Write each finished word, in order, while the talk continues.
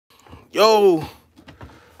Yo,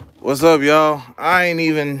 what's up, y'all? I ain't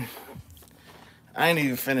even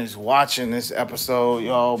finished watching this episode,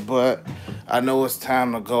 y'all, but I know it's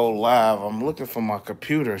time to go live. I'm looking for my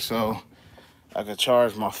computer so I can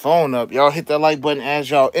charge my phone up. Y'all hit that like button as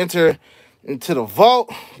y'all enter into the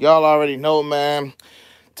vault. Y'all already know, man.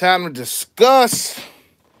 Time to discuss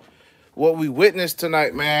what we witnessed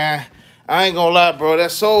tonight, man. I ain't gonna lie, bro. That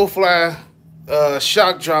Soulfly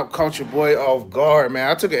shock drop caught your boy off guard, man.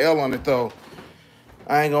 I took an L on it, though.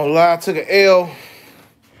 I ain't gonna lie. I took an L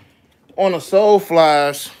on the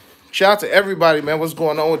Soulflies. Shout out to everybody, man. What's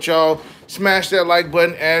going on with y'all? Smash that like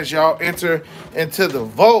button as y'all enter into the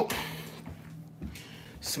vote.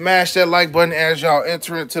 Smash that like button as y'all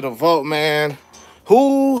enter into the vote, man.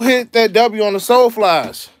 Who hit that W on the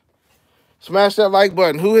Soulflies? Smash that like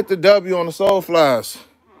button. Who hit the W on the Soulflies?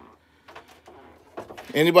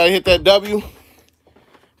 Anybody hit that W?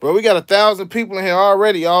 Bro, we got 1,000 people in here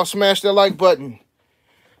already. Y'all smash that like button.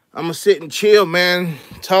 I'm going to sit and chill, man.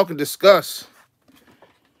 Talk and discuss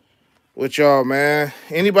with y'all, man.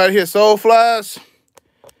 Anybody here Soulflies?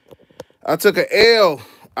 I took an L.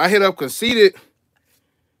 I hit up Conceited.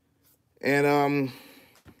 And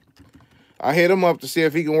I hit him up to see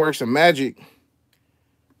if he can work some magic.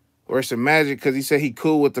 Because he said he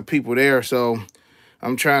cool with the people there. So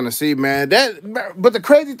I'm trying to see, man. But the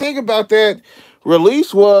crazy thing about that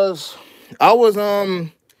release was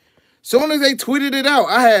soon as they tweeted it out,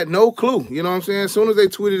 I had no clue. You know what I'm saying? As soon as they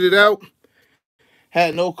tweeted it out,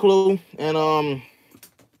 had no clue. And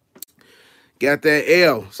got that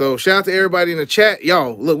L. So shout out to everybody in the chat.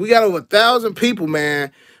 Y'all, look, we got over 1,000 people,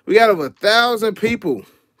 man. We got over 1,000 people.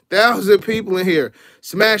 1,000 people in here.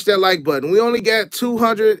 Smash that like button. We only got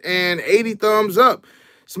 280 thumbs up.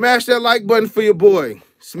 Smash that like button for your boy.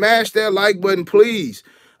 Smash that like button, please.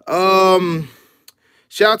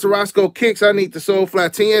 Shout out to Roscoe Kicks. I need the Soulfly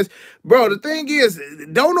 10s. Bro, the thing is,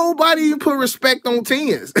 don't nobody even put respect on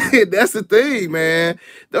 10s. That's the thing, man.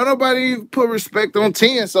 Don't nobody even put respect on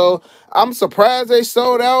 10s. So I'm surprised they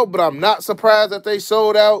sold out, but I'm not surprised that they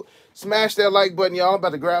sold out. Smash that like button, y'all. I'm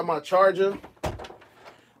about to grab my charger.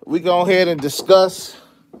 We go ahead and discuss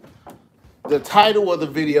the title of the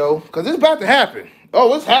video, because it's about to happen.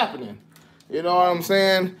 Oh, it's happening. You know what I'm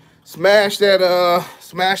saying? Smash that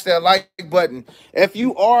like button. If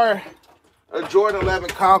you are a Jordan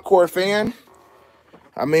 11 Concord fan,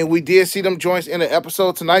 I mean, we did see them joints in the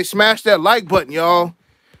episode tonight. Smash that like button, y'all.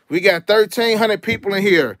 We got 1,300 people in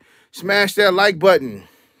here. Smash that like button.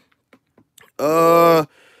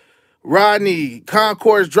 Rodney,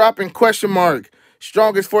 Concords dropping ?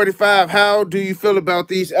 Strongest 45. How do you feel about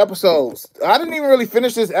these episodes? I didn't even really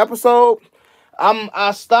finish this episode.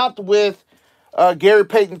 I stopped with Gary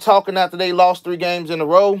Payton talking after they lost 3 games in a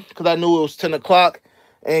row, because I knew it was 10 o'clock.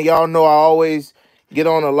 And y'all know I always get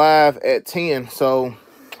on a live at 10. So,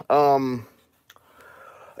 about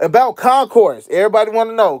Concords, everybody want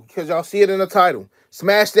to know, because y'all see it in the title.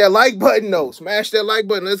 Smash that like button, though. Smash that like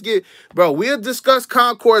button. Let's get, bro, we'll discuss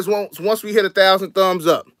Concords once we hit 1,000 thumbs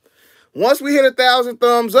up. Once we hit 1,000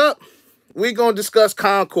 thumbs up, we're going to discuss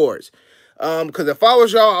Concords. Because if I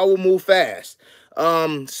was y'all, I would move fast.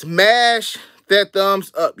 Smash that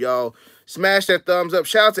thumbs up, y'all. Smash that thumbs up.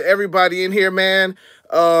 Shout out to everybody in here, man.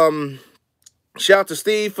 Shout out to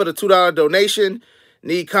Steve for the $2 donation.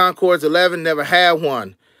 Need Concords 11. Never had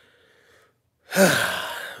one.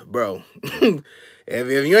 Bro.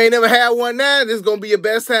 If you ain't never had one now, this is going to be your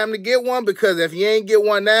best time to get one. Because if you ain't get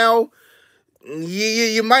one now,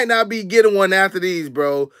 you might not be getting one after these,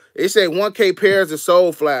 bro. They say 1K pairs of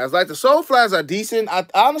Soulflies. Like, the Soulflies are decent.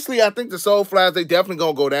 Honestly, I think the Soulflies, they definitely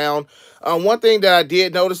gonna go down. One thing that I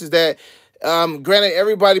did notice is that, granted,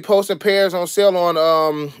 everybody posting pairs on sale on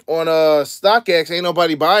StockX, ain't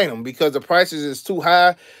nobody buying them because the prices is too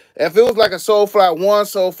high. If it was like a Soulfly 1,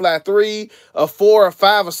 Soulfly 3, a 4, or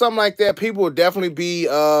 5, or something like that, people would definitely be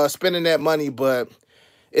spending that money, but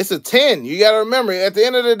it's a 10. You got to remember, at the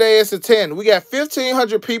end of the day, it's a 10. We got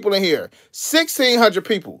 1,500 people in here. 1,600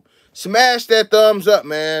 people. Smash that thumbs up,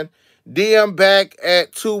 man. DM back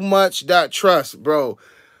at toomuch.trust, bro.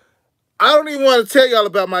 I don't even want to tell y'all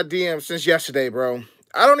about my DM since yesterday, bro.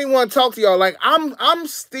 I don't even want to talk to y'all. Like, I'm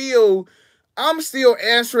still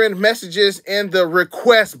answering messages in the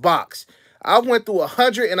request box. I went through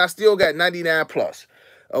 100 and I still got 99 plus.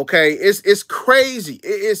 Okay, it's crazy.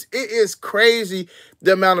 It is crazy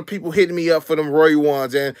the amount of people hitting me up for them Roy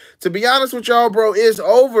ones. And to be honest with y'all, bro, it's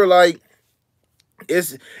over. Like,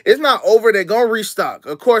 It's not over. They're gonna restock.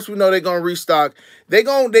 Of course, we know they're gonna restock. They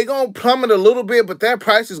gonna plummet a little bit, but that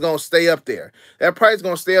price is gonna stay up there. That price is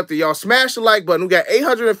gonna stay up there. Y'all smash the like button. We got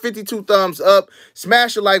 852 thumbs up.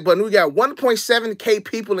 Smash the like button. We got 1.7K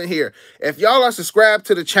people in here. If y'all are subscribed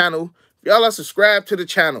to the channel,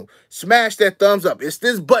 smash that thumbs up. It's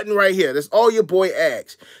this button right here. That's all your boy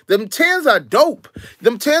asks. Them tins are dope.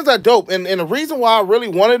 Them tins are dope. And the reason why I really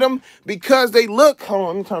wanted them, because they look, hold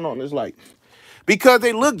on, let me turn on this light. Because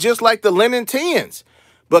they look just like the linen tins.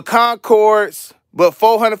 But Concords, but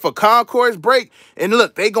 400 for Concords break. And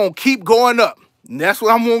look, they going to keep going up. And that's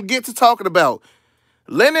what I'm going to get to talking about.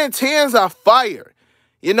 Linen tins are fire.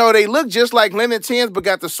 You know, they look just like linen tins, but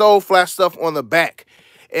got the soul flash stuff on the back.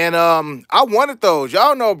 And I wanted those.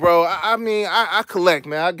 Y'all know, bro. I collect,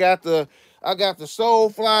 man. I got the soul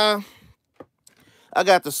fly. I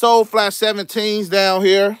got the soul fly 17s down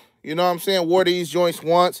here. You know what I'm saying? Wore these joints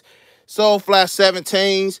once. Soul Fly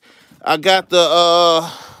 17s. I got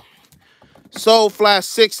the Soul Fly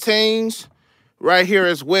 16s right here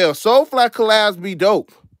as well. Soul Fly collabs be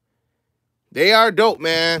dope. They are dope,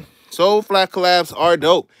 man. Soul Fly collabs are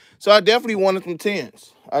dope. So I definitely wanted them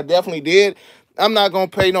 10s. I definitely did. I'm not going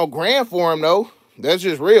to pay no grand for them, though. That's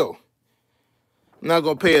just real. I'm not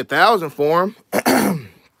going to pay $1,000 for them.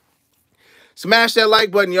 Smash that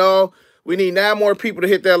like button, y'all. We need 9 more people to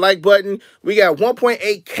hit that like button. We got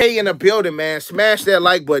 1.8K in the building, man. Smash that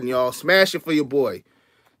like button, y'all. Smash it for your boy.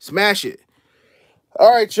 Smash it.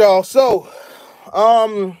 All right, y'all. So,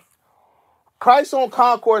 price on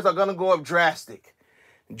Concords are going to go up drastic.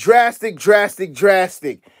 Drastic.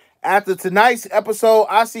 After tonight's episode,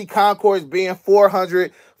 I see Concords being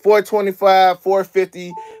 400, 425,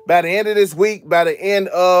 450 by the end of this week, by the end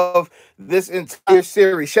of this entire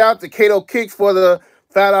series. Shout out to Kato Kicks for the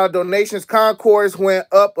 $5 donations. Concords went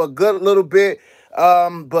up a good little bit,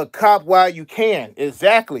 but cop while you can.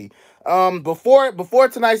 Exactly. Before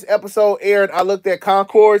tonight's episode aired, I looked at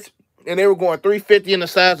Concords, and they were going $350 in the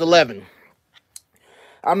size 11.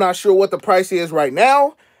 I'm not sure what the price is right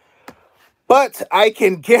now, but I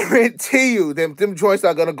can guarantee you them joints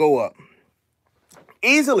are going to go up.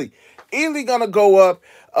 Easily going to go up.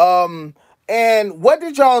 And what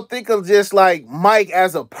did y'all think of just like Mike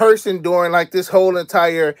as a person during like this whole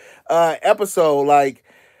entire episode? Like,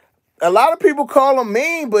 a lot of people call him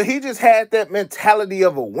mean, but he just had that mentality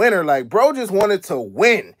of a winner. Like, bro just wanted to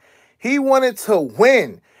win. He wanted to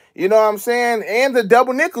win. You know what I'm saying? And the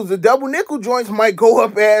double nickels. The double nickel joints might go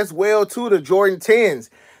up as well, too, the Jordan 10s.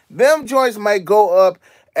 Them joints might go up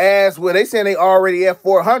as well. They saying they already at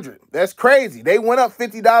 400. That's crazy. They went up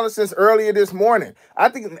 $50 since earlier this morning. I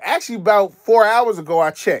think actually about 4 hours ago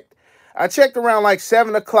I checked. I checked around like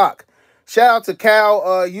 7 o'clock. Shout out to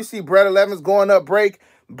Cal. You see Bread 11's going up break.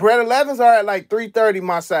 Bread 11s are at like 330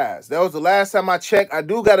 my size. That was the last time I checked. I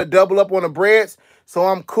do got to double up on the breads, so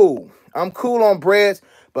I'm cool. I'm cool on breads,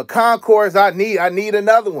 but Concords I need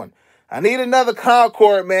another one. I need another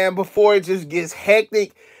Concord, man, before it just gets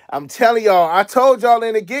hectic. I'm telling y'all, I told y'all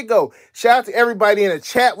in the get-go. Shout out to everybody in the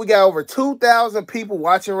chat. We got over 2,000 people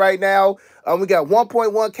watching right now. We got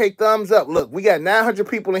 1.1K thumbs up. Look, we got 900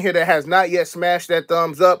 people in here that has not yet smashed that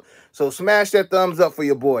thumbs up. So smash that thumbs up for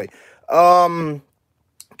your boy.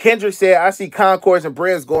 Kendrick said, I see Concords and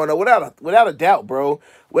breads going up. Without a doubt, bro.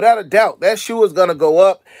 Without a doubt. That shoe is going to go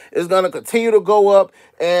up. It's going to continue to go up.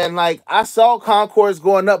 And, like, I saw Concords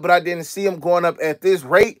going up, but I didn't see them going up at this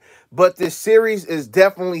rate. But this series is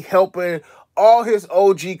definitely helping all his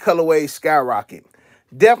OG colorways skyrocket.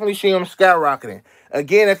 Definitely see him skyrocketing.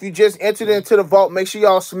 Again, if you just entered into the vault, make sure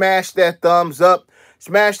y'all smash that thumbs up.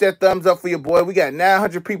 Smash that thumbs up for your boy. We got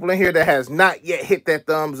 900 people in here that has not yet hit that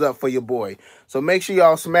thumbs up for your boy. So make sure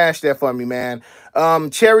y'all smash that for me, man.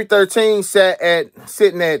 Cherry 13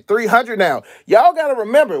 sitting at 300 now. Y'all got to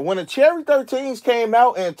remember, when the Cherry 13s came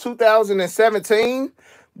out in 2017,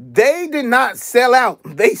 they did not sell out.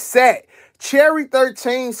 They sat. Cherry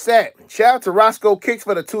 13 sat. Shout out to Roscoe Kicks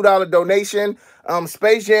for the $2 donation.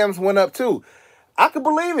 Space Jams went up too. I could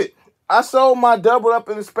believe it. I sold my double up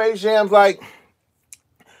in the Space Jams. Like,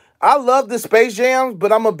 I love the Space Jams,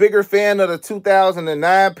 but I'm a bigger fan of the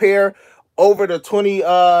 2009 pair over the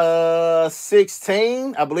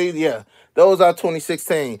 2016. I believe, yeah, those are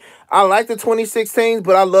 2016. I like the 2016s,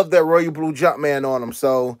 but I love that royal blue Jumpman on them.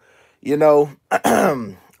 So, you know,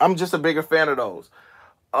 I'm just a bigger fan of those.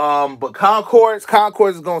 But Concords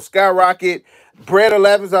is going to skyrocket. Bread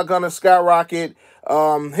 11s are going to skyrocket.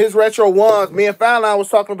 His retro ones, me and Fallon was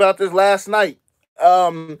talking about this last night.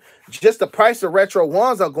 Just the price of retro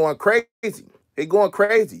ones are going crazy. They're going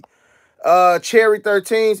crazy. Cherry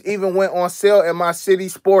 13s even went on sale at my City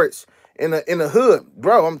Sports in the hood.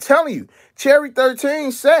 Bro, I'm telling you, Cherry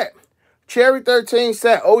 13 set. Cherry 13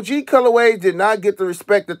 set. OG colorways did not get the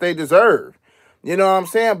respect that they deserve. You know what I'm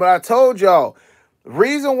saying? But I told y'all,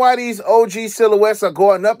 reason why these OG silhouettes are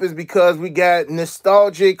going up is because we got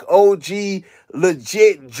nostalgic OG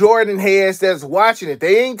legit Jordan heads that's watching it.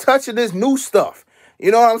 They ain't touching this new stuff.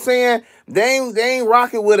 You know what I'm saying? They ain't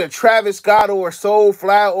rocking with a Travis Scott or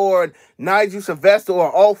Soulfly or Nigel Sylvester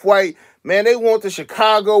or Off-White. Man, they want the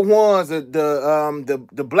Chicago ones,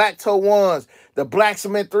 the black toe ones, the black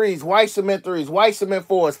cement 3s, white cement 3s, white cement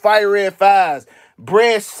 4s, fire red 5s,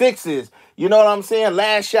 bread 6s. You know what I'm saying?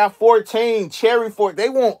 Last shot 14, cherry 4. They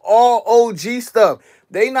want all OG stuff.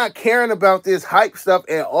 They not caring about this hype stuff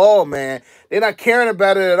at all, man. They're not caring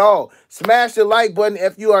about it at all. Smash the like button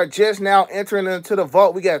if you are just now entering into the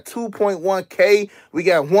vault. We got 2.1K. We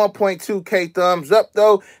got 1.2K thumbs up,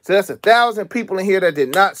 though. So that's 1,000 people in here that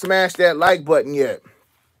did not smash that like button yet.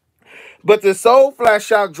 But the Soulfly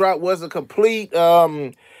shock drop was a complete...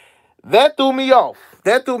 that threw me off.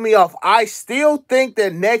 That threw me off. I still think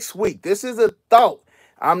that next week, this is a thought.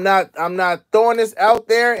 I'm not throwing this out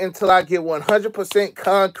there until I get 100%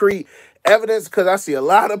 concrete evidence, because I see a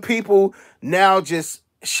lot of people now just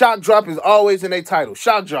shock drop is always in their title.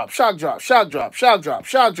 Shock drop, shock drop, shock drop, shock drop,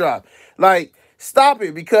 shock drop. Like, stop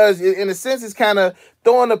it, because in a sense it's kind of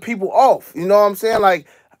throwing the people off. You know what I'm saying? Like,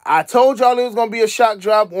 I told y'all it was going to be a shock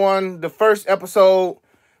drop on the first episode.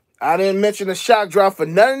 I didn't mention the shock drop for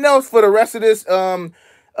nothing else for the rest of this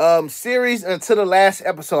series until the last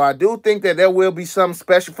episode. I do think that there will be something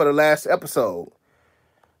special for the last episode.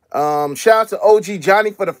 Shout out to OG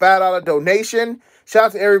Johnny for the $5 donation. Shout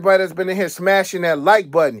out to everybody that's been in here smashing that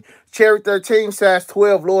like button. Cherry 13, size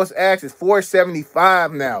 12, lowest ask is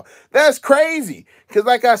 $475 now. That's crazy, because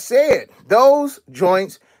like I said, those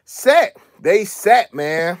joints set. They set,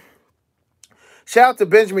 man. Shout out to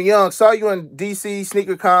Benjamin Young. Saw you in DC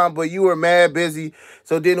SneakerCon, but you were mad busy,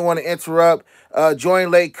 so didn't want to interrupt.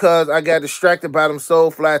 Joined late because I got distracted by them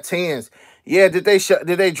Soulfly 10s. Yeah, did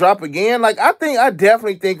they drop again? Like, I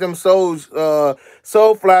definitely think them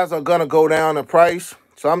Soulflies are gonna go down in price.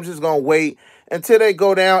 So I'm just gonna wait until they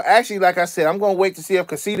go down. Actually, like I said, I'm gonna wait to see if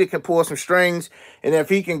Casita can pull some strings and if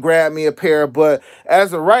he can grab me a pair. But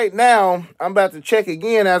as of right now, I'm about to check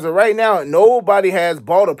again. As of right now, nobody has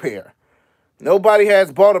bought a pair. Nobody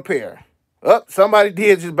has bought a pair. Oh, somebody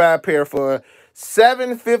did just buy a pair for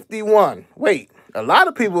 $751. Wait, a lot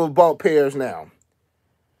of people have bought pairs now.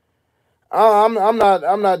 I'm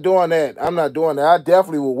not doing that. I'm not doing that. I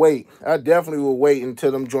definitely will wait. I definitely will wait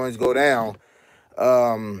until them joints go down.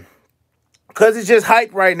 Because it's just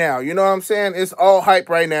hype right now. You know what I'm saying? It's all hype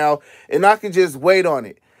right now, and I can just wait on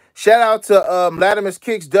it. Shout out to Latimer's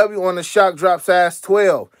Kicks W on the shock drop size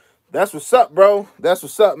 12. That's what's up, bro. That's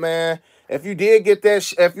what's up, man. If you did get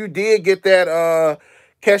that,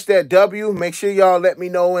 catch that W, make sure y'all let me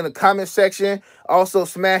know in the comment section. Also,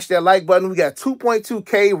 smash that like button. We got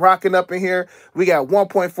 2.2K rocking up in here. We got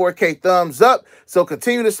 1.4K thumbs up. So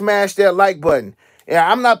continue to smash that like button. Yeah,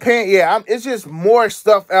 I'm not paying. Yeah, it's just more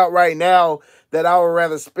stuff out right now that I would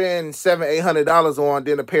rather spend $700-800 on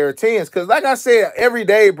than a pair of 10s. Because like I said, every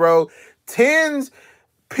day, bro, 10s...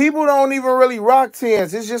 people don't even really rock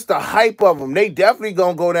 10s. It's just the hype of them. They definitely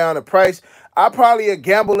going to go down the price. I probably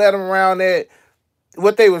gamble at them around at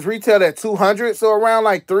what they was retailed at $200. So around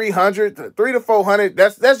like $300, $300 to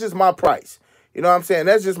 $400. That's just my price. You know what I'm saying?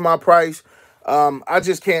 That's just my price. I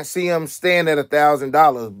just can't see them staying at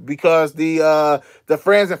 $1,000 because the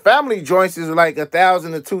friends and family joints is like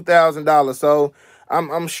 $1,000 to $2,000. So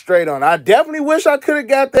I'm straight on. I definitely wish I could have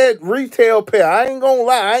got that retail pair. I ain't gonna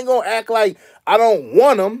lie. I ain't gonna act like I don't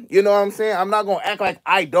want them. You know what I'm saying? I'm not gonna act like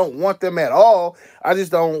I don't want them at all. I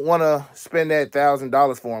just don't want to spend that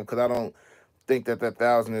 $1,000 for them because I don't think that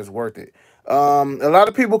 $1,000 is worth it. A lot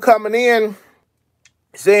of people coming in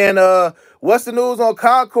saying, what's the news on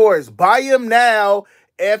Concords? Buy them now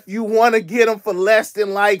if you want to get them for less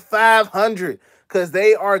than like $500 because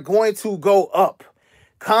they are going to go up.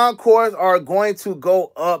 Concords are going to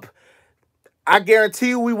go up. I guarantee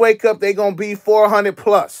you we wake up, they're going to be 400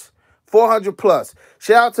 plus. 400 plus.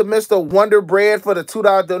 Shout out to Mr. Wonder Bread for the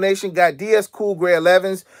 $2 donation. Got DS Cool Gray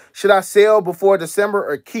 11s. Should I sell before December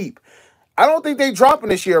or keep? I don't think they dropping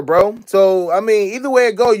this year, bro. So, I mean, either way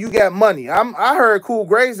it go, you got money. I heard Cool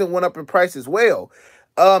Grays that went up in price as well.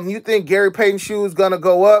 You think Gary Payton shoes going to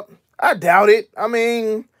go up? I doubt it. I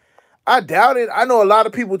mean, I doubt it. I know a lot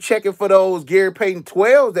of people checking for those Gary Payton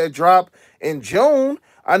 12s that drop in June.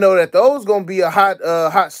 I know that those going to be a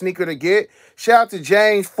hot sneaker to get. Shout out to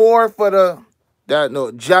James 4 for the,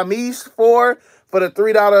 Jamis 4 for the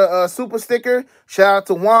 $3 super sticker. Shout out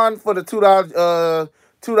to Juan for the $2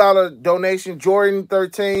 $2 donation. Jordan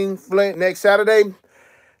 13 Flint next Saturday.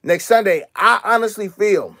 Next Sunday, I honestly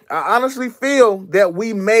feel that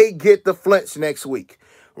we may get the Flints next week.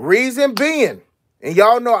 Reason being, and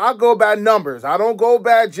y'all know I go by numbers. I don't go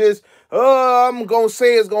by just, I'm going to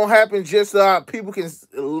say it's going to happen just so people can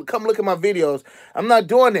come look at my videos. I'm not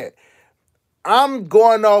doing that. I'm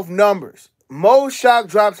going off numbers. Most shock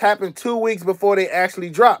drops happen 2 weeks before they actually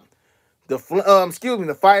drop. The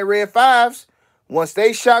Fire Red 5s, once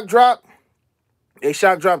they shock drop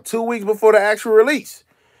 2 weeks before the actual release.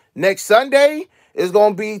 Next Sunday is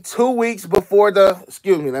going to be 2 weeks before the,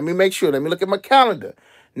 let me make sure. Let me look at my calendar.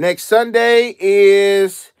 Next Sunday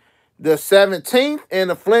is the 17th, and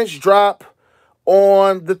the Flints drop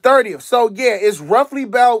on the 30th. So, yeah, it's roughly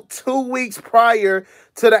about 2 weeks prior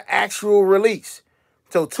to the actual release.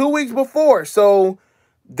 So, 2 weeks before. So,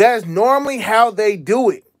 that's normally how they do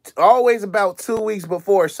it. Always about 2 weeks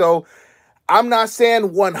before. So, I'm not saying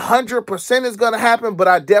 100% is going to happen, but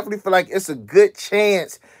I definitely feel like it's a good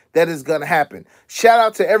chance that is going to happen. Shout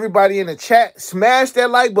out to everybody in the chat. Smash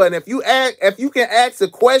that like button. If you can ask a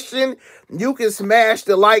question, you can smash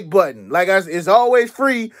the like button. Like it's always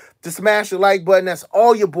free to smash the like button. That's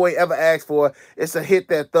all your boy ever asked for. It's to hit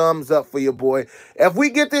that thumbs up for your boy. If we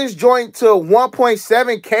get this joint to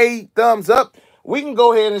 1.7K thumbs up, we can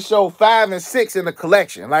go ahead and show 5 and 6 in the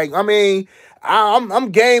collection. Like, I mean,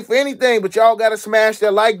 I'm game for anything, but y'all got to smash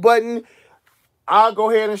that like button. I'll go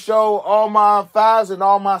ahead and show all my 5s and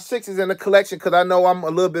all my 6s in the collection because I know I'm a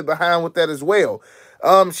little bit behind with that as well.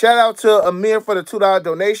 Shout out to Amir for the $2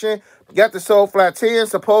 donation. Got the Soulfly 10.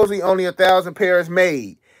 Supposedly only 1,000 pairs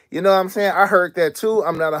made. You know what I'm saying? I heard that too.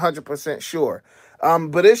 I'm not 100% sure.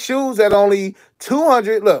 But it shoes at only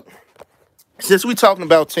 200. Look, since we talking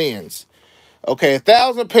about 10s, okay,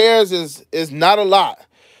 1,000 pairs is not a lot.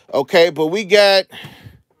 Okay, but we got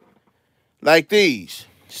like these.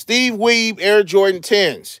 Steve Weeb Air Jordan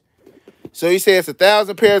 10s. So he says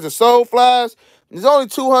 1,000 pairs of Soulflies. There's only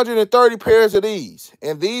 230 pairs of these.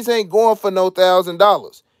 And these ain't going for no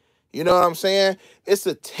 $1,000. You know what I'm saying? It's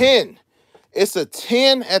a 10. It's a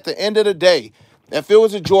 10 at the end of the day. If it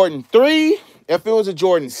was a Jordan 3, if it was a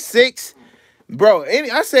Jordan 6, bro,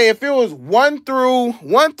 I say if it was 1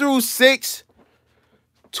 through 6,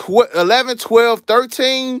 11, 12,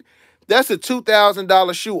 13, that's a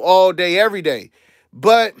 $2,000 shoe all day, every day.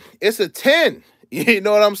 But it's a 10. You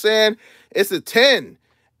know what I'm saying? It's a 10.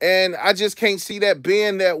 And I just can't see that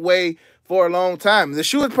being that way for a long time. The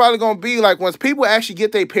shoe is probably going to be like, once people actually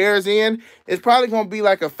get their pairs in, it's probably going to be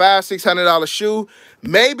like a $500-$600 shoe.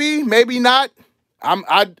 Maybe, maybe not.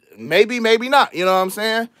 Maybe not. You know what I'm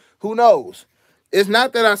saying? Who knows? It's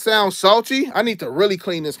not that I sound salty. I need to really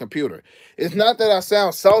clean this computer. It's not that I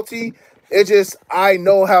sound salty. It's just I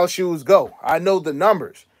know how shoes go. I know the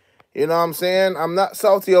numbers. You know what I'm saying? I'm not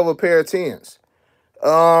salty over a pair of 10s.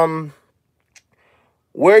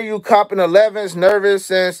 Where you copping 11s? Nervous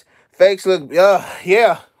since fakes look...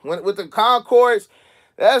 yeah. With the Concords,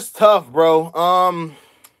 that's tough, bro.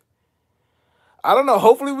 I don't know.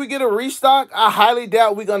 Hopefully we get a restock. I highly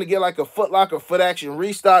doubt we're going to get like a Foot Locker Foot Action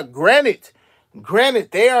restock. Granted,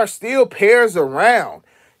 there are still pairs around.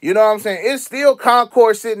 You know what I'm saying? It's still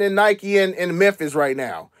Concord sitting in Nike in Memphis right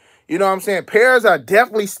now. You know what I'm saying? Pairs are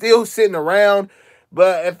definitely still sitting around.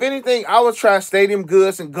 But if anything, I would try Stadium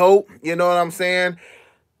Goods and GOAT. You know what I'm saying?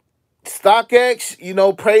 StockX, you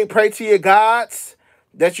know, pray to your gods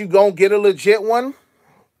that you going to get a legit one.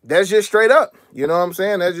 That's just straight up. You know what I'm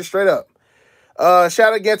saying? That's just straight up. Shout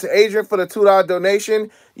out again to Adrian for the $2 donation.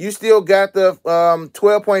 You still got the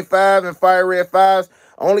 12.5 and Fire Red 5s.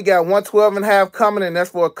 Only got 112.5 coming, and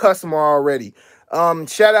that's for a customer already.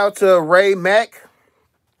 Shout out to Ray Mack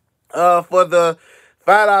for the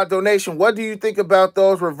 $5 donation. What do you think about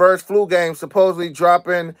those reverse flu games supposedly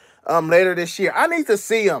dropping later this year? I need to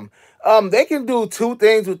see them. They can do two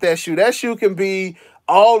things with that shoe. That shoe can be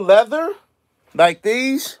all leather, like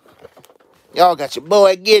these. Y'all got your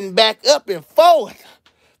boy getting back up and forward.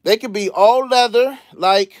 They can be all leather,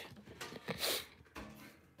 like,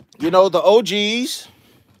 you know, the OGs.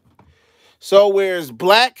 So where it's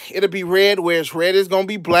black, it'll be red. Where it's red, it's going to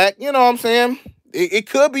be black. You know what I'm saying? It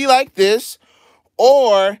could be like this.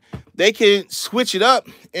 Or they can switch it up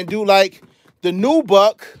and do like the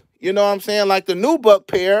Nubuck. You know what I'm saying? Like the Nubuck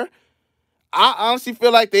pair. I honestly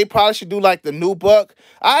feel like they probably should do like the Nubuck.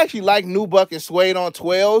 I actually like Nubuck and suede on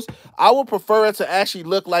 12s. I would prefer it to actually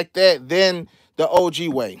look like that than the OG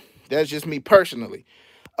way. That's just me personally.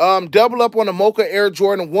 Double up on the Mocha Air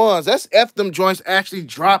Jordan 1s. That's F them joints actually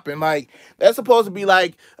dropping. Like, that's supposed to be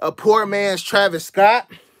like a poor man's Travis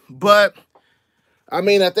Scott. But I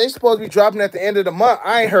mean, if they supposed to be dropping at the end of the month,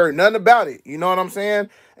 I ain't heard nothing about it. You know what I'm saying?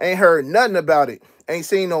 Ain't heard nothing about it. Ain't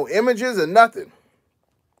seen no images or nothing.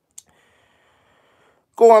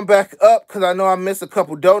 Going back up, because I know I missed a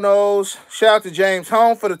couple donos. Shout out to James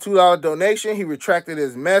Home for the $2 donation. He retracted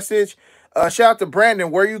his message. Shout out to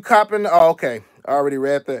Brandon. Were you copping? Oh, okay. I already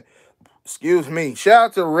read that. Excuse me. Shout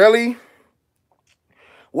out to Really.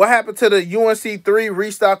 What happened to the UNC3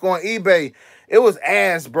 restock on eBay? It was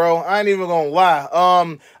ass, bro. I ain't even gonna lie.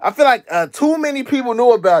 I feel like too many people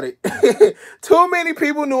knew about it. Too many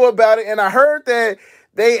people knew about it, and I heard that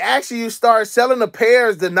they actually started selling the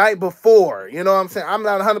pairs the night before. You know what I'm saying? I'm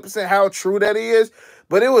not 100% how true that is,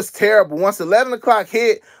 but it was terrible. Once 11 o'clock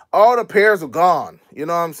hit, all the pairs were gone. You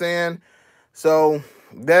know what I'm saying? So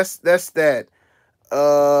that's that.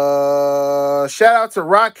 Shout out to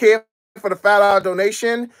Rockhead for the $5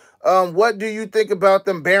 donation. What do you think about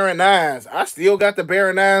them Baron 9s? I still got the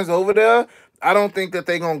Baron 9s over there. I don't think that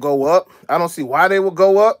they're going to go up. I don't see why they will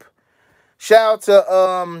go up. Shout out to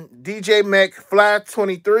DJ Mech Fly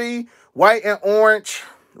 23, white and orange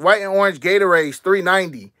Gatorades,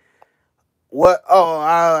 $3.90. What? Oh,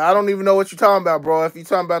 I don't even know what you're talking about, bro. If you're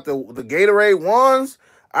talking about the Gatorade ones,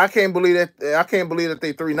 I can't believe that they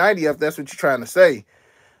 $3.90 if that's what you're trying to say.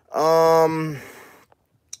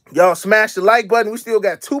 Y'all smash the like button. We still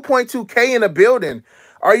got 2.2K in the building.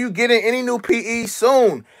 Are you getting any new PE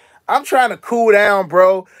soon? I'm trying to cool down,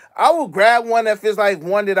 bro. I will grab one if it's like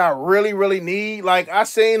one that I really, really need. Like I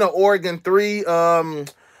seen the Oregon 3,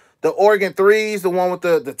 the Oregon 3s, the one with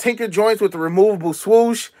the tinker joints with the removable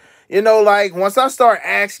swoosh. You know, like once I start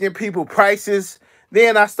asking people prices,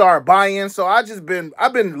 then I start buying. So I've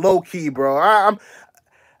been low key, bro. I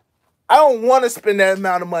don't want to spend that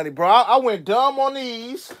amount of money, bro. I went dumb on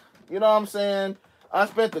these. You know what I'm saying? I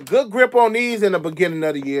spent a good grip on these in the beginning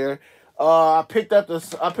of the year. I picked up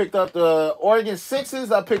the Oregon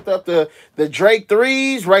 6s. I picked up the Drake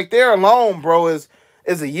 3s. Right there alone, bro, is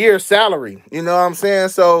a year's salary. You know what I'm saying?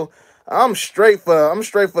 So I'm straight for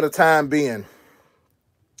the time being.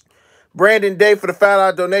 Brandon Day for the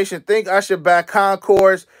 $5 donation. Think I should buy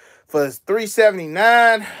Concords for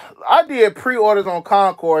 $379. I did pre-orders on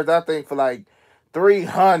Concords, I think, for like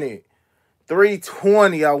 $300,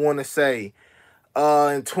 $320, I want to say,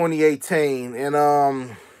 in 2018.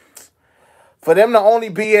 And for them to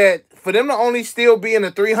only still be in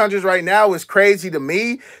the 300s right now is crazy to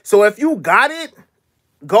me. So if you got it,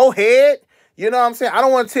 go ahead. You know what I'm saying? I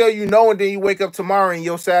don't want to tell you no, and then you wake up tomorrow and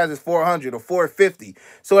your size is 400 or 450.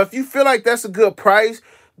 So if you feel like that's a good price,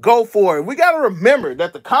 go for it. We got to remember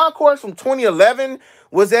that the Concords from 2011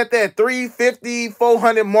 was at that 350,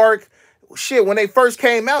 400 mark. Shit, when they first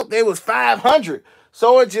came out, they was 500.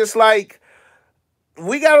 So it's just like,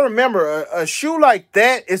 we got to remember, a shoe like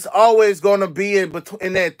that is always going to be in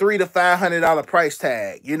that $300 to $500 price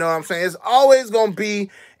tag. You know what I'm saying? It's always going to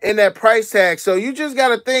be in that price tag. So you just got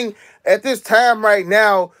to think, at this time right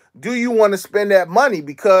now, do you want to spend that money?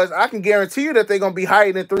 Because I can guarantee you that they're going to be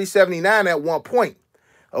higher than $379 at one point.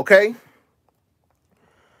 Okay?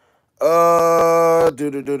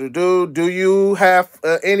 Do you have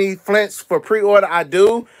any Flints for pre-order? I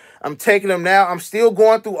do. I'm taking them now. I'm still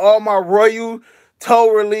going through all my Royal toe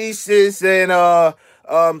releases and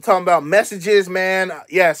talking about messages, man.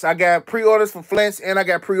 Yes, I got pre-orders for Flints and I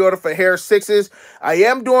got pre-order for Hair 6s. I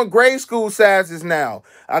am doing grade school sizes now.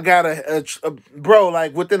 I got bro,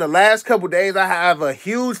 like within the last couple days, I have a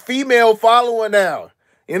huge female following now.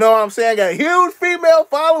 You know what I'm saying? I got a huge female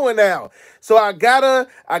following now. So I gotta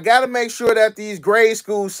make sure that these grade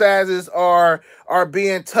school sizes are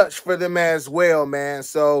being touched for them as well, man.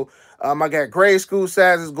 So I got grade school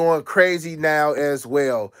sizes going crazy now as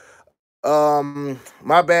well.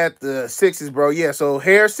 My bad, the 6s, bro. Yeah, so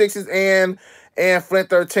Hair 6s and Flint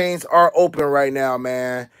 13s are open right now,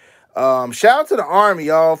 man. Shout out to the Army,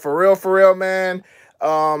 y'all. For real, man.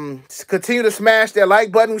 Continue to smash that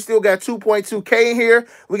like button. We still got 2.2K in here.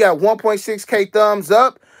 We got 1.6K thumbs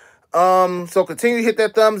up. So continue to hit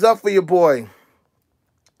that thumbs up for your boy.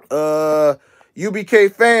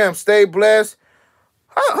 UBK fam, stay blessed.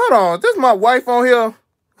 Hold on, this is my wife on here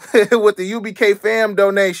with the UBK fam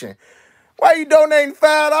donation. Why you donating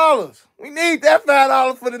 $5? We need that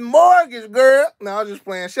 $5 for the mortgage, girl. No, I'm just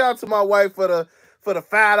playing. Shout out to my wife for the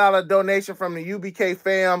 $5 donation from the UBK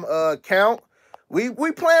fam account. We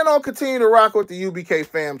plan on continuing to rock with the UBK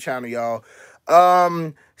fam channel, y'all.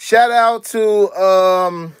 Shout out to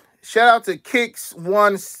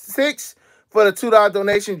Kicks16 for the $2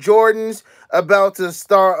 donation. Jordans about to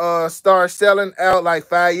start selling out like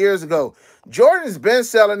 5 years ago. Jordan's been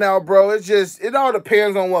selling out, bro. It all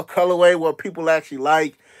depends on what colorway, what people actually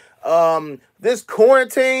like. This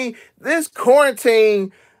quarantine,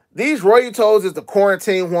 these Royal Toes is the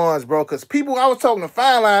quarantine ones, bro. Because people, I was talking to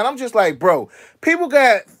Fine Line, I'm just like, bro, people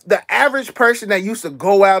got the average person that used to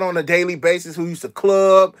go out on a daily basis, who used to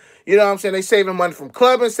club, you know what I'm saying? They saving money from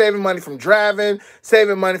clubbing, saving money from driving,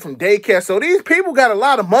 saving money from daycare. So these people got a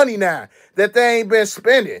lot of money now that they ain't been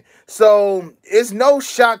spending. So it's no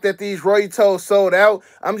shock that these Royal Toes sold out.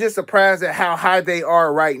 I'm just surprised at how high they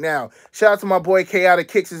are right now. Shout out to my boy Chaotic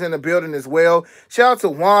Kicks is in the building as well. Shout out to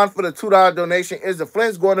Juan for the $2 donation. Is the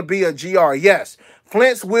Flints going to be a GR? Yes.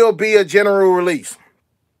 Flints will be a general release.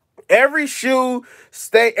 Every shoe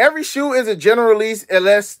is a general release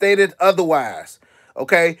unless stated otherwise.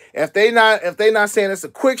 Okay, if they not saying it's a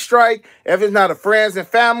quick strike, if it's not a friends and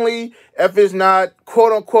family, if it's not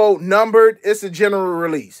quote unquote numbered, it's a general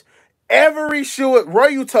release. Every shoe at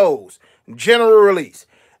Royal Toes, general release.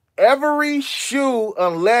 Every shoe,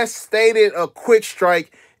 unless stated a quick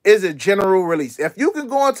strike, is a general release. If you can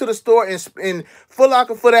go into the store in Foot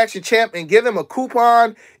Locker, Foot Action Champ and give them a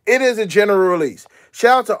coupon, it is a general release.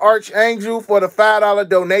 Shout out to Archangel for the $5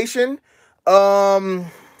 donation.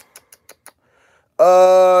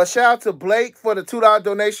 Shout out to Blake for the $2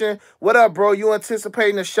 donation. What up, bro? You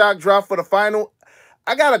anticipating a shock drop for the final?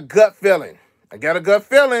 I got a gut feeling.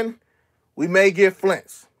 We may get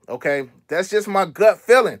Flints. Okay? That's just my gut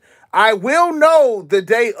feeling. I will know the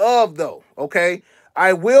day of, though. Okay?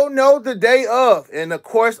 I will know the day of. And, of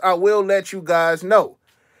course, I will let you guys know.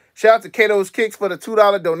 Shout out to Kato's Kicks for the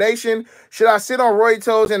 $2 donation. Should I sit on Roy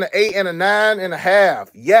Toes in an 8 and a 9.5?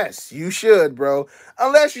 Yes, you should, bro.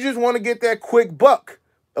 Unless you just want to get that quick buck.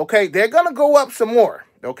 Okay, they're gonna go up some more.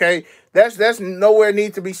 Okay, that's nowhere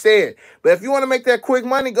need to be said. But if you want to make that quick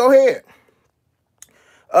money, go ahead.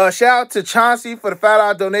 Shout out to Chauncey for the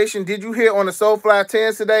 $5 donation. Did you hear on the Soulfly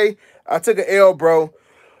 10s today? I took an L, bro.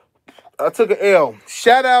 I took an L.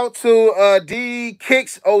 Shout out to D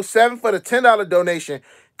Kicks 07 for the $10 donation.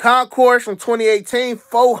 Concords from 2018,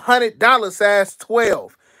 $400, size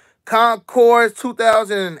 12. Concords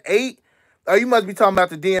 2008. Oh, you must be talking about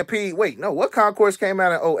the DMP. Wait, no, what Concords came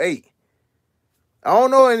out in 08? I don't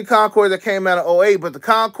know any Concords that came out in 08, but the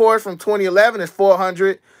Concords from 2011 is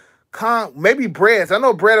 $400. Maybe Breads. I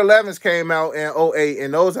know Bread 11s came out in 08,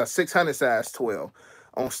 and those are 600 size 12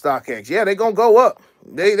 on StockX. Yeah, they're going to go up.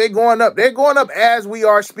 They're going up. They're going up as we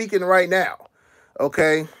are speaking right now.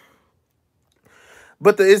 Okay?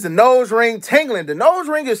 But is the nose ring tingling? The nose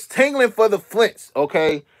ring is tingling for the Flints,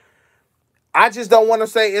 okay? I just don't want to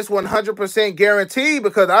say it's 100% guaranteed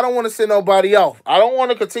because I don't want to send nobody off. I don't want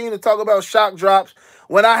to continue to talk about shock drops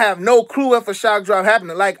when I have no clue if a shock drop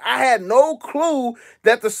happening. Like, I had no clue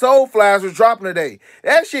that the Soulflies was dropping today.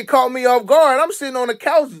 That shit caught me off guard. I'm sitting on the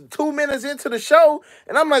couch 2 minutes into the show,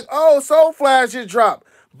 and I'm like, oh, Soulflies just dropped.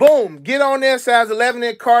 Boom, get on there, size 11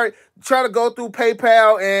 in cart, try to go through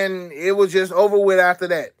PayPal, and it was just over with after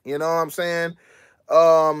that. You know what I'm saying?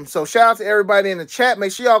 So shout out to everybody in the chat.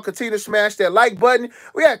 Make sure y'all continue to smash that like button.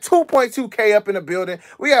 We got 2.2K up in the building.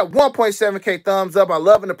 We got 1.7K thumbs up. I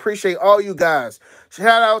love and appreciate all you guys.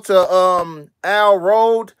 Shout out to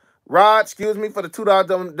Rod, excuse me, for the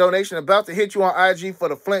 $2 donation. About to hit you on IG for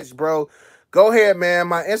the Flints, bro. Go ahead, man.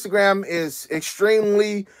 My Instagram is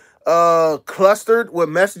extremely clustered with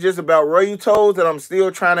messages about Royal Toes that I'm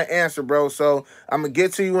still trying to answer, bro. So I'm gonna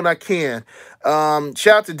get to you when I can. Shout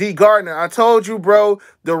out to D Gardner. I told you, bro,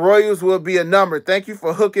 the Royals will be a number. Thank you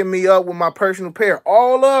for hooking me up with my personal pair.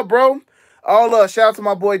 All up, bro. All up. Shout out to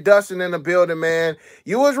my boy Dustin in the building, man.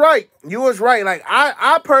 You was right. You was right. Like,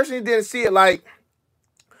 I personally didn't see it. Like,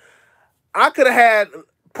 I could have had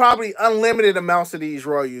probably unlimited amounts of these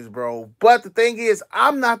Royals, bro. But the thing is,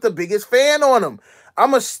 I'm not the biggest fan on them.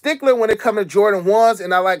 I'm a stickler when it comes to Jordan 1s,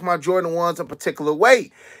 and I like my Jordan 1s a particular way.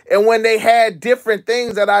 And when they had different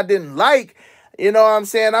things that I didn't like, you know what I'm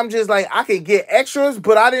saying? I'm just like, I could get extras,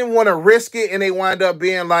 but I didn't want to risk it, and they wind up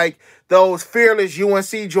being like those Fearless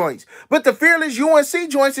UNC joints. But the Fearless UNC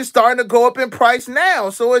joints is starting to go up in price now.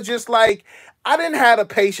 So it's just like, I didn't have the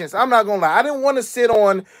patience. I'm not going to lie. I didn't want to sit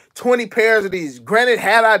on 20 pairs of these. Granted,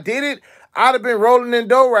 had I did it, I'd have been rolling in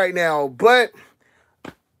dough right now. But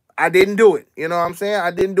I didn't do it. You know what I'm saying?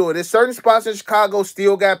 I didn't do it. There's certain spots in Chicago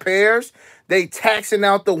still got pairs. They taxing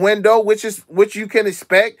out the window, which you can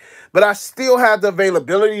expect. But I still have the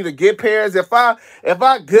availability to get pairs. If I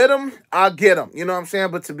get them, I'll get them. You know what I'm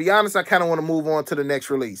saying? But to be honest, I kind of want to move on to the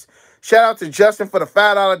next release. Shout out to Justin for the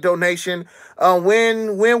 $5 donation.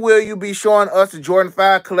 When will you be showing us the Jordan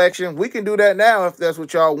 5 collection? We can do that now if that's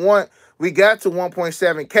what y'all want. We got to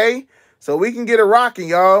 1.7K. So we can get it rocking,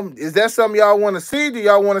 y'all. Is that something y'all want to see? Do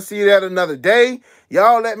y'all want to see that another day?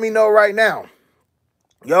 Y'all let me know right now.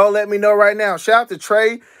 Y'all let me know right now. Shout out to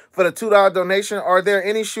Trey for the $2 donation. Are there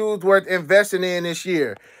any shoes worth investing in this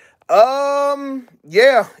year?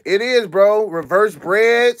 Yeah, it is, bro. Reverse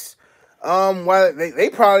breads. Why they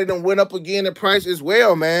probably done went up again in price as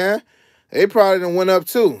well, man. They probably done went up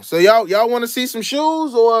too. So y'all want to see some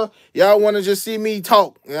shoes, or y'all want to just see me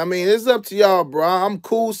talk? I mean, it's up to y'all, bro. I'm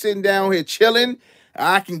cool sitting down here chilling.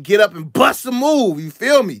 I can get up and bust a move. You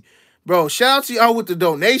feel me? Bro, shout out to y'all with the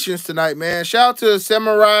donations tonight, man. Shout out to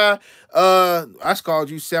Samurai. I called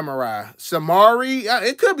you Samurai. Samari.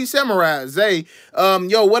 It could be Samurai. Zay.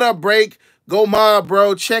 Yo, what up, Break? Go mob,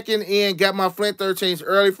 bro. Checking in. Got my Flint 13s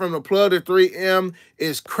early from the plug to 3M.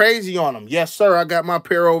 Is crazy on them. Yes, sir. I got my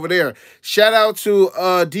pair over there. Shout out to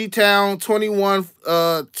D-Town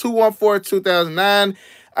 214-2009.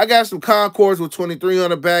 I got some Concords with 23 on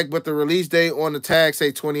the back, but the release date on the tag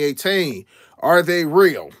say 2018. Are they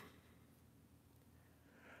real?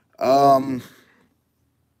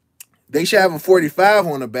 They should have a 45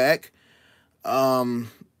 on the back.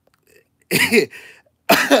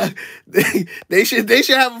 they should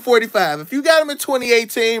have a 45. If you got them in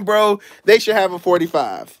 2018, bro, they should have a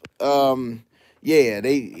 45. Yeah,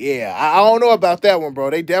 I don't know about that one, bro.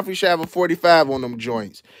 They definitely should have a 45 on them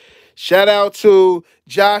joints. Shout out to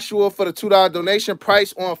Joshua for the $2 donation.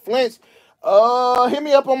 Price on Flints. Hit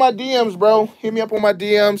me up on my DMs, bro. Hit me up on my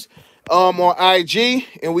DMs on IG,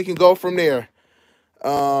 and we can go from there.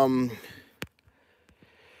 Oh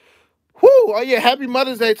yeah, happy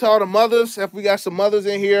Mother's Day to all the mothers. If we got some mothers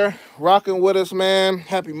in here rocking with us, man,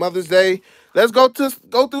 happy Mother's Day. Let's go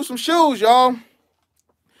through some shoes, y'all.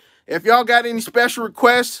 If y'all got any special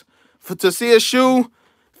requests to see a shoe,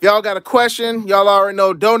 if y'all got a question, y'all already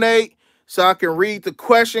know, donate so I can read the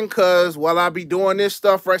question, because while I be doing this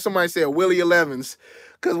stuff, right, somebody said Willie 11s,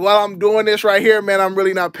 because while I'm doing this right here, man, I'm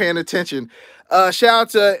really not paying attention. Shout out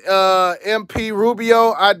to MP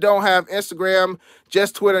Rubio. I don't have Instagram,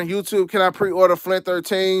 just Twitter and YouTube. Can I pre-order Flint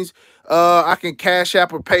 13s? I can Cash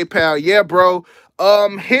App or PayPal. Yeah, bro.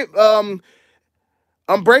 Hit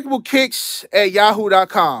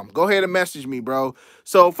unbreakablekicks@yahoo.com. Go ahead and message me, bro.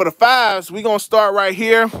 So for the 5s, we're going to start right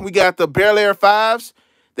here. We got the Bel Air 5s.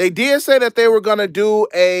 They did say that they were going to do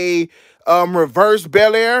a reverse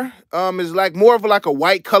Bel Air. It's like more of like a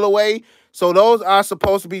white colorway. So those are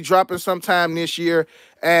supposed to be dropping sometime this year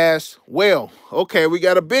as well. Okay, we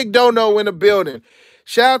got a big dono in the building.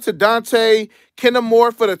 Shout out to Dante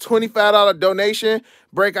Kennemore for the $25 donation.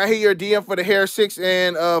 Break, I hear your DM for the Hair 6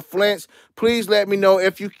 and Flints. Please let me know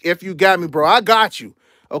if you got me, bro. I got you.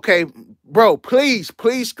 Okay, bro, please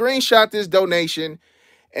screenshot this donation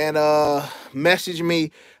and message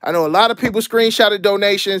me. I know a lot of people screenshotted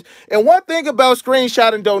donations. And one thing about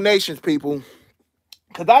screenshotting donations, people,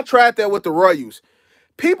 because I tried that with the Royals.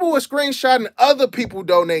 People were screenshotting other people's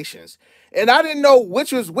donations. And I didn't know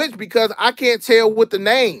which was which because I can't tell with the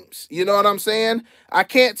names. You know what I'm saying? I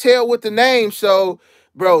can't tell with the names. So,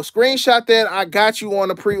 bro, screenshot that. I got you on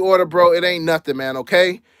the pre-order, bro. It ain't nothing, man,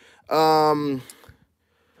 okay?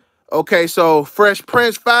 Okay, so Fresh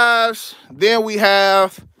Prince 5s. Then we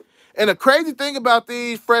have... And the crazy thing about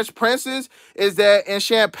these Fresh Princes is that in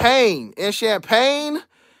Champaign,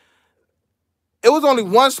 it was only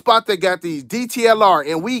one spot that got these, DTLR,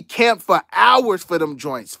 and we camped for hours for them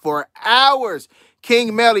joints, for hours.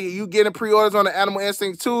 King Melly, you getting pre-orders on the Animal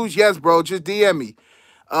Instinct 2s? Yes, bro, just DM me.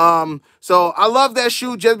 So I love that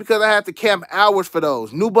shoe just because I had to camp hours for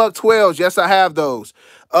those. New Buck 12s, yes, I have those.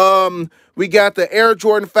 We got the Air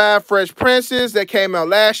Jordan 5 Fresh Princes that came out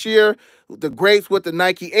last year, the grapes with the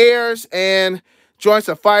Nike Airs, and joints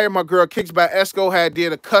are fire. My girl Kicks by Esco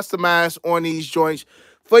did a customize on these joints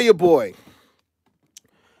for your boy.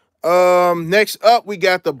 Next up, we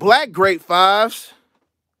got the Black Grape 5s.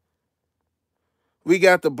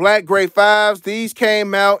 These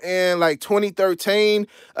came out in like 2013.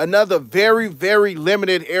 Another very, very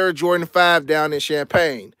limited Air Jordan 5 down in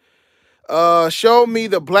Champaign. Show me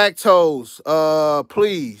the Black Toes,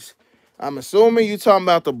 please. I'm assuming you talking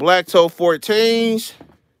about the Black Toe 14s,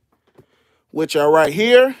 which are right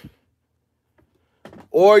here.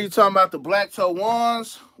 Or you talking about the Black Toe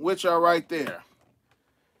 1s, which are right there.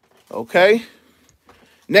 Okay.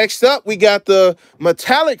 Next up, we got the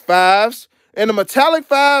Metallic 5s. And the Metallic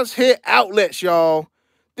 5s hit outlets, y'all.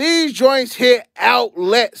 These joints hit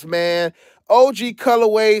outlets, man. OG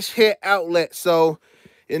colorways hit outlets. So,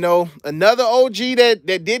 you know, another OG that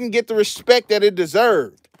didn't get the respect that it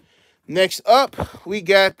deserved. Next up, we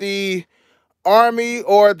got the Army,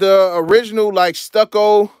 or the original, like,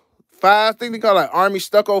 stucco 5s. I think they call it Army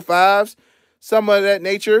stucco 5s. Some of that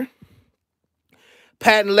nature.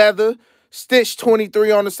 Patent leather. Stitch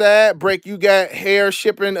 23 on the side. Break You Got Hair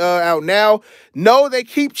shipping out now. No, they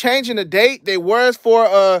keep changing the date. They was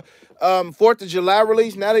for 4th of July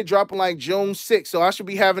release. Now they dropping like June 6th. So I should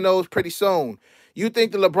be having those pretty soon. You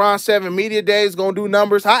think the LeBron 7 Media Day is going to do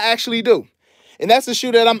numbers? I actually do. And that's the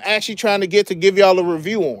shoe that I'm actually trying to get to give y'all a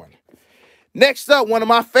review on. Next up, one of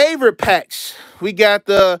my favorite packs. We got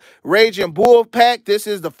the Raging Bull pack. This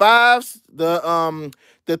is the 5s, the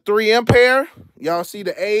 3M pair. Y'all see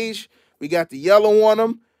the age. We got the yellow on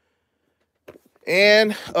them.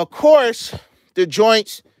 And, of course, the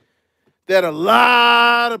joints that a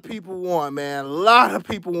lot of people want, man. A lot of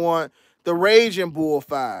people want the Raging Bull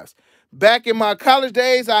 5s. Back in my college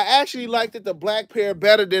days, I actually liked the black pair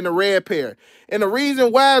better than the red pair. And the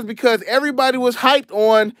reason why is because everybody was hyped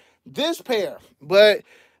on this pair. But,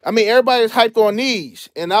 I mean, everybody was hyped on these.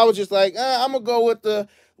 And I was just like, I'm going to go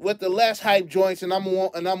with the less hype joints, and I'm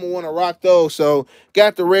gonna want to rock those. So,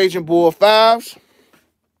 got the Raging Bull 5s.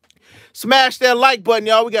 Smash that like button,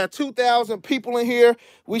 y'all. We got 2,000 people in here.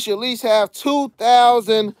 We should at least have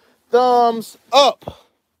 2,000 thumbs up.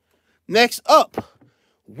 Next up,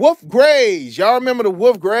 Wolf Grays. Y'all remember the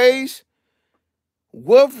Wolf Grays?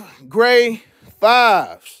 Wolf Gray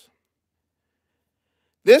 5s.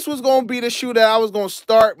 This was going to be the shoe that I was going to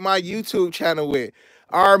start my YouTube channel with.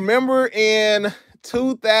 I remember in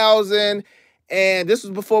 2000, and this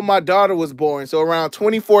was before my daughter was born, so around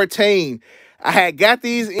 2014, I had got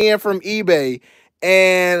these in from eBay,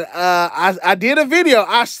 and I did a video.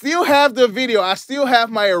 I still have the video. I still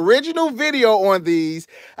have my original video on these.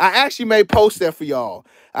 I actually may post that for y'all.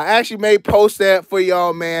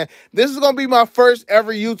 Man. This is going to be my first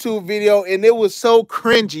ever YouTube video, and it was so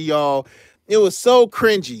cringy, y'all. It was so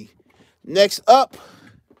cringy. Next up,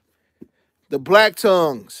 the Black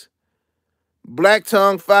Tongues. Black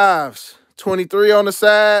Tongue 5s. 23 on the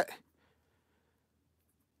side.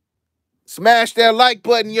 Smash that like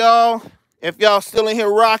button, y'all, if y'all still in here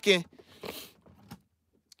rocking.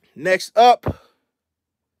 Next up,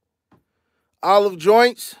 Olive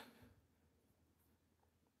Joints.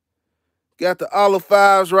 Got the Olive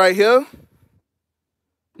 5s right here.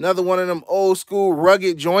 Another one of them old school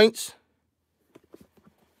rugged joints.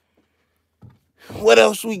 What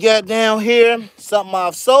else we got down here? Something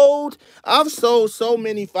I've sold. I've sold so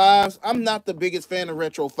many 5s. I'm not the biggest fan of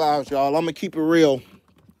retro 5s, y'all. I'm going to keep it real.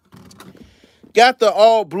 Got the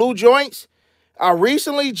all blue joints. I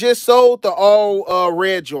recently just sold the all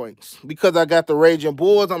red joints because I got the Raging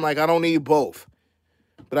Bulls. I'm like, I don't need both.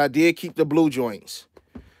 But I did keep the blue joints.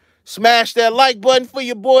 Smash that like button for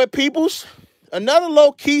your boy, peoples. Another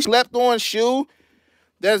low-key slept-on shoe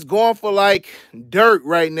that's going for, like, dirt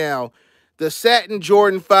right now. The Satin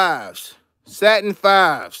Jordan 5s. Satin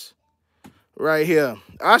 5s. Right here.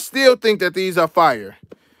 I still think that these are fire.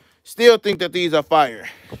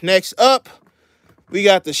 Next up, we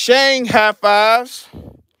got the Shanghai 5s.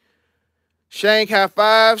 Shanghai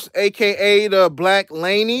 5s, a.k.a. the Black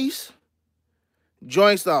Lanies.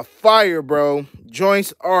 Joints are fire, bro.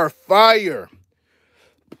 Joints are fire.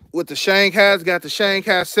 With the Shanghais, got the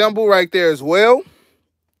Shanghai symbol right there as well.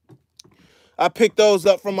 I picked those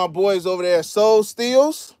up from my boys over there at Soul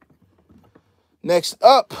Steels. Next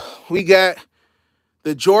up, we got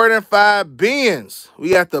the Jordan 5 Bens.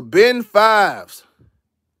 We got the Ben 5s.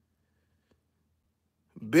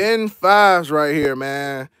 Ben 5s right here,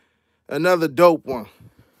 man. Another dope one.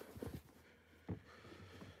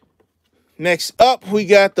 Next up, we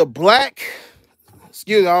got the black,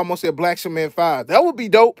 I almost said black cement 5. That would be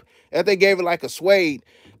dope if they gave it like a suede.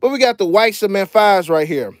 But we got the white cement 5s right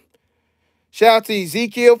here. Shout out to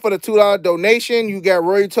Ezekiel for the $2 donation. You got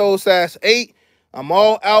Royal Toes size 8. I'm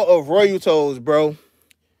all out of Royal Toes, bro.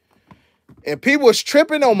 And people was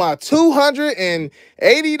tripping on my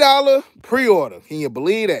 $280 pre-order. Can you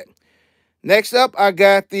believe that? Next up, I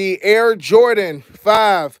got the Air Jordan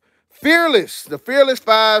 5 Fearless. The Fearless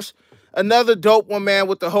 5s. Another dope one, man,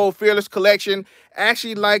 with the whole Fearless collection.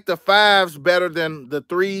 Actually like the 5s better than the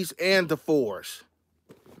 3s and the 4s.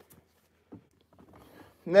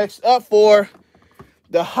 Next up for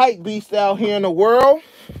the hype beast out here in the world,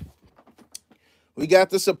 we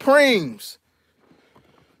got the Supremes.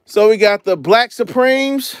 So we got the Black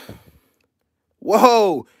Supremes.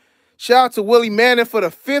 Whoa. Shout out to Willie Manning for the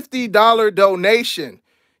 $50 donation.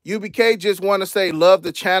 UBK just want to say love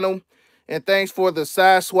the channel. And thanks for the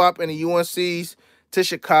side swap and the UNCs to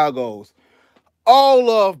Chicago's. All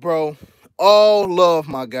love, bro. All love,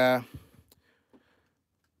 my guy.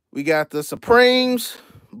 We got the Supremes.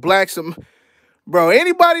 Bro,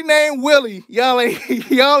 anybody named Willie, y'all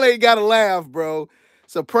ain't gotta laugh, bro.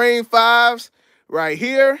 Supreme 5s right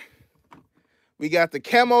here. We got the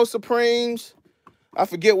Camo Supremes. I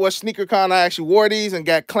forget what sneaker con I actually wore these and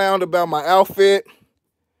got clowned about my outfit.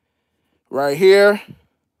 Right here.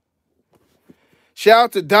 Shout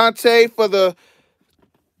out to Dante for the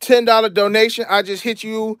 $10 donation. I just hit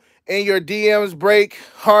you in your DMs. Break,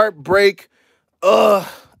 heartbreak.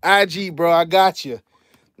 IG, bro. I got you.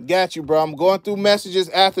 Got you, bro. I'm going through messages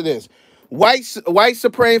after this. White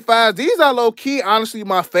Supreme 5s. These are low-key, honestly,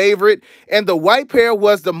 my favorite. And the white pair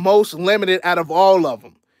was the most limited out of all of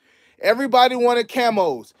them. Everybody wanted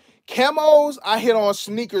camos. Camos, I hit on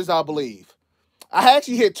sneakers, I believe. I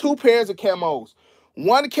actually hit 2 pairs of camos.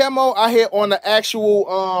 One camo I hit on the actual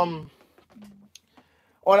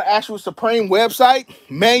Supreme website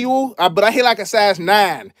manual, but I hit like a size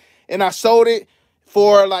 9, and I sold it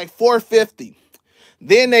for like $4.50.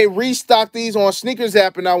 Then they restocked these on Sneakers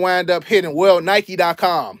app, and I wound up hitting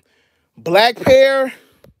Nike.com. Black pair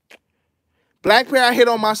I hit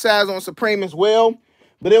on my size on Supreme as well,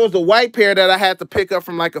 but it was the white pair that I had to pick up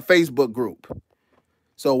from like a Facebook group.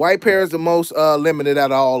 So white pair is the most limited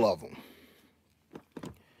out of all of them.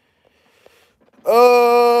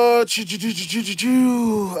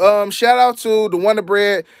 Shout out to the Wonder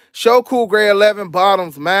Bread Show Cool Gray 11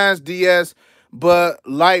 bottoms. Mine's DS, but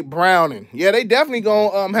light browning. Yeah, they definitely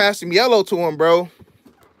gonna have some yellow to them, bro.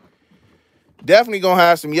 Definitely gonna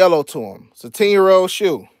have some yellow to them. It's a 10-year-old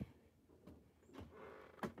shoe.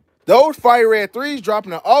 Those Fire Red 3s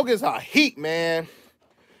dropping in August are heat, man.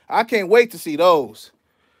 I can't wait to see those.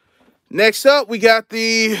 Next up, we got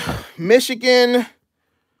the Michigan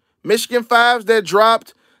 5s that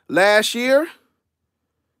dropped last year.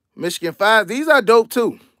 Michigan 5s. These are dope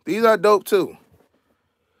too.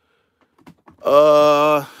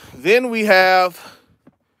 Then we have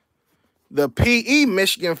the PE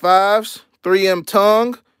Michigan 5s, 3M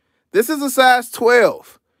tongue. This is a size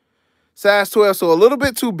 12. Size 12, so a little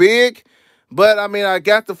bit too big. But, I mean, I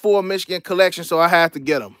got the full Michigan collection, so I had to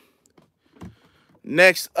get them.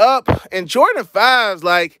 Next up, and Jordan 5s,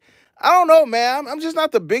 like, I don't know, man. I'm just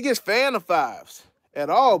not the biggest fan of 5s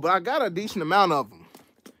at all, but I got a decent amount of them.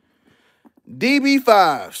 DB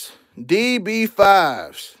 5s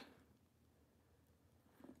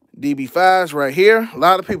right here. A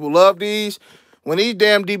lot of people love these. When these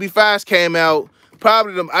damn DB 5s came out,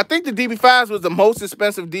 I think the DB 5s was the most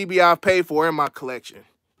expensive DB I've paid for in my collection.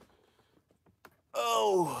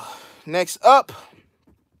 Oh, next up,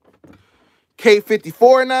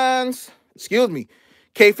 K54 9s. Excuse me.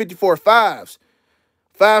 K54 5s.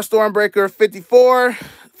 5 Stormbreaker 54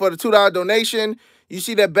 for the $2 donation. You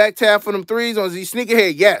see that back tab for them 3s on Z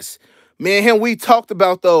Sneakerhead? Yes. Me and him, we talked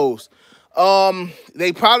about those.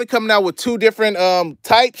 They probably coming out with 2 different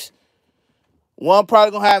types. One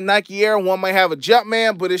probably gonna have Nike Air, one might have a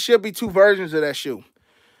Jumpman, but it should be 2 versions of that shoe.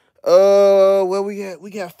 Where we at? We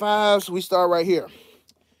got 5s. We start right here.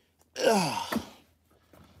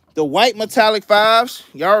 The white metallic 5s.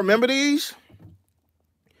 Y'all remember these?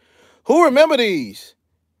 Who remember these?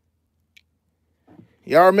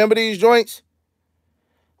 Y'all remember these joints?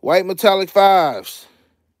 White metallic 5s.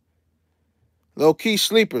 Low-key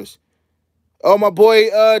sleepers. Oh, my boy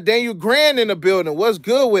Daniel Grand in the building. What's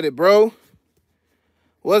good with it, bro?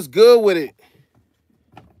 What's good with it?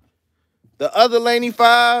 The other Laney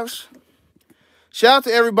 5s. Shout out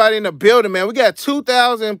to everybody in the building, man. We got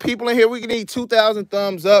 2,000 people in here. We need 2,000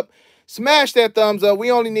 thumbs up. Smash that thumbs up.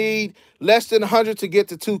 We only need less than 100 to get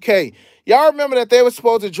to 2K. Y'all remember that they were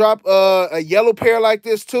supposed to drop a yellow pair like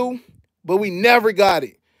this too, but we never got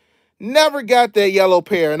it. Never got that yellow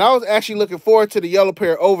pair, and I was actually looking forward to the yellow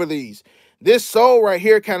pair over these. This sole right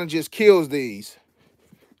here kind of just kills these.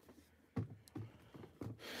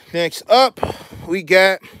 Next up, we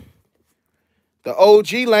got the OG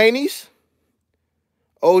Laneys.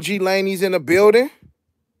 OG Laneys in the building.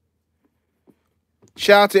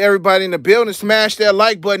 Shout out to everybody in the building. Smash that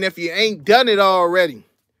like button if you ain't done it already.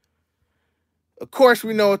 Of course,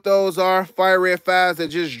 we know what those are. Fire Red 5s that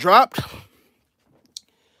just dropped.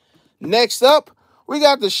 Next up, we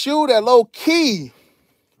got the shoe that low-key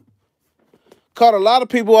caught a lot of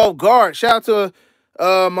people off guard. Shout out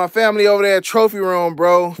to my family over there at Trophy Room,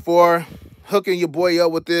 bro, for hooking your boy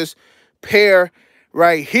up with this pair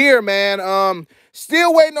right here, man.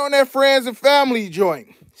 Still waiting on that friends and family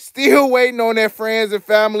joint. Still waiting on that friends and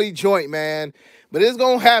family joint, man. But it's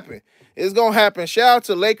going to happen. It's going to happen. Shout out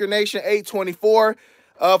to Laker Nation 824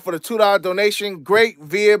 for the $2 donation. Great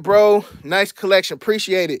vid, bro. Nice collection.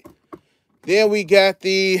 Appreciate it. Then we got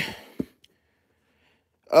the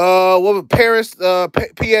Paris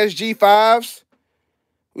PSG 5s.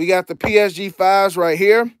 We got the PSG 5s right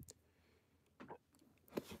here.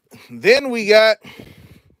 Then we got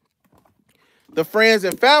the friends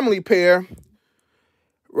and family pair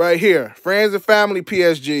right here. Friends and family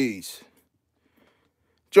PSGs.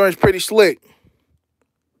 Joint's pretty slick.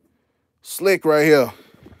 Slick right here.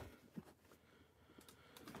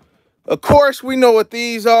 Of course, we know what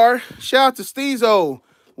these are. Shout out to Steezo.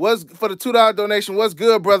 What's for the $2 donation? What's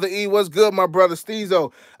good, brother E? What's good, my brother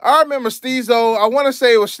Steezo? I remember Steezo. I want to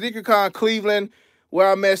say it was SneakerCon Cleveland where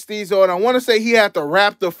I met Steezo, and I want to say he had the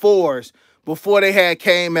Raptor 4s before they had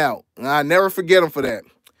came out. And I never forget him for that.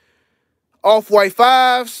 Off-white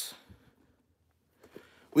 5s.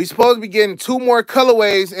 We supposed to be getting 2 more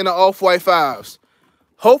colorways in the off-white 5s.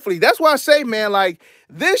 Hopefully. That's why I say, man, like,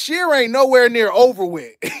 this year ain't nowhere near over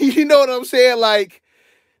with. You know what I'm saying? Like,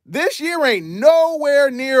 this year ain't nowhere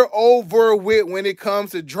near over with when it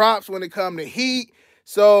comes to drops, when it comes to heat.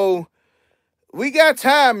 So, we got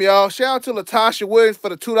time, y'all. Shout out to Latasha Williams for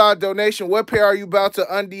the $2 donation. What pair are you about to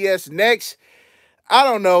unds next? I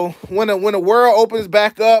don't know. When the world opens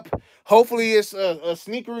back up, hopefully it's a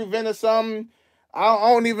sneaker event or something.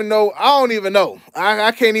 I don't even know.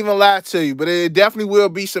 I can't even lie to you, but it definitely will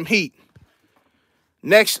be some heat.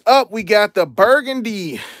 Next up, we got the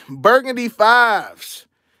Burgundy 5s.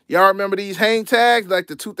 Y'all remember these hang tags, like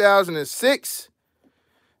the 2006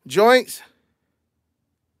 joints?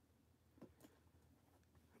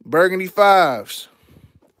 Burgundy 5s.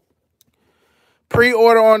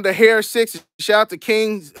 Pre-order on the Hair 6. Shout out to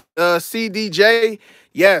King's CDJ.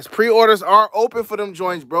 Yes, pre-orders are open for them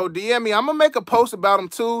joints, bro. DM me. I'm going to make a post about them,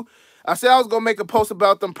 too. I said I was going to make a post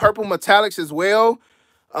about them purple metallics as well.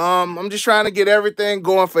 I'm just trying to get everything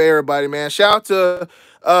going for everybody, man. Shout out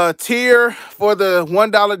to Tier for the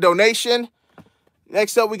 $1 donation.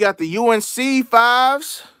 Next up, we got the UNC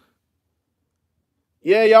 5s.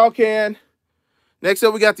 Yeah, y'all can. Next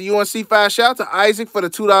up, we got the UNC 5. Shout out to Isaac for the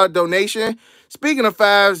 $2 donation. Speaking of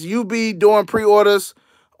 5s, you be doing pre-orders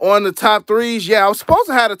on the top 3s. Yeah, I was supposed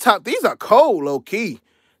to have the top. These are cold, low-key.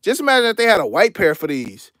 Just imagine if they had a white pair for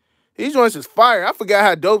these. These joints is fire. I forgot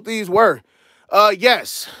how dope these were.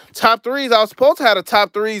 Yes, top 3s. I was supposed to have the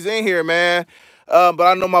top 3s in here, man. But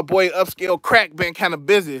I know my boy Upscale Crack been kind of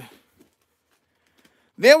busy.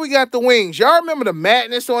 Then we got the wings. Y'all remember the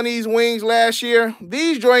madness on these wings last year?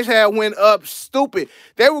 These joints had went up stupid.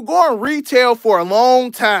 They were going retail for a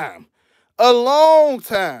long time. A long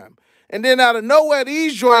time. And then out of nowhere,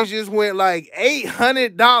 these joints just went like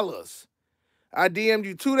 $800. I DM'd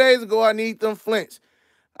you 2 days ago. I need them flints.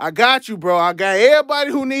 I got you, bro. I got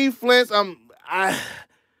everybody who need flints. I'm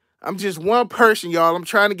just one person, y'all. I'm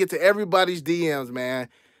trying to get to everybody's DMs, man.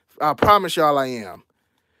 I promise y'all I am.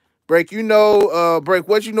 Break, Break,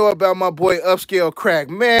 what you know about my boy Upscale Crack?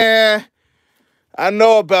 Man, I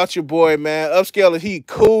know about your boy, man. Upscale, he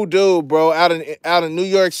cool dude, bro. Out in New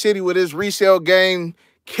York City with his resale game.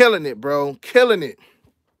 Killing it, bro. Killing it.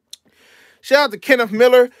 Shout out to Kenneth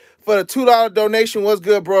Miller for the $2 donation. What's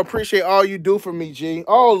good, bro? Appreciate all you do for me, G.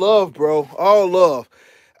 All love, bro. All love.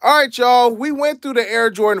 All right, y'all. We went through the Air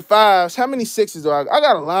Jordan 5s. How many 6s do I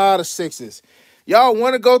got? A lot of 6s. Y'all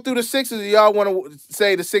want to go through the 6s or y'all want to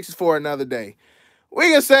say the 6s for another day?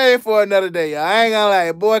 We can say it for another day, y'all. I ain't gonna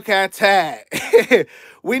lie. Boy, kind of tired.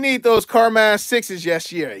 We need those Carmine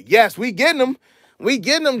 6s year. Yes, we getting them. We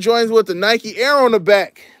getting them joints with the Nike Air on the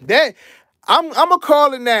back. That I'm going to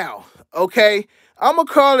call it now, okay? I'm going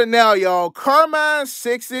to call it now, y'all. Carmine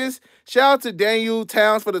 6s. Shout out to Daniel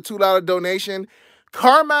Towns for the $2 donation.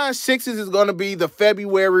 Carmine 6s is going to be the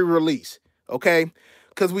February release, okay?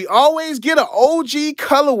 Because we always get an OG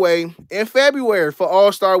colorway in February for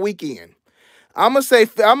All-Star Weekend. I'm gonna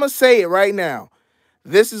say it right now.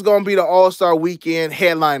 This is going to be the All-Star Weekend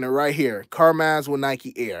headliner right here. Carmines with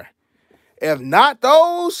Nike Air. If not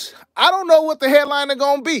those, I don't know what the headliner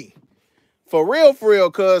going to be. For real,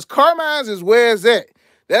 because Carmines is where it's at.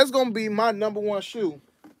 That's going to be my #1 shoe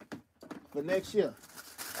for next year.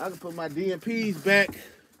 I can put my DMPs back.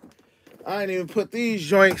 I ain't even put these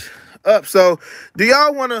joints up. So, do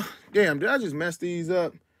y'all want to... Damn, did I just mess these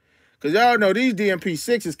up? Because y'all know these DMP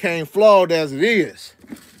 6s came flawed as it is.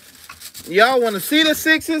 Y'all want to see the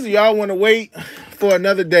 6s or y'all want to wait for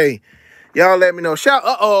another day? Y'all let me know.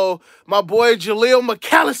 My boy Jaleel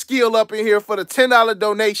McCalliskill up in here for the $10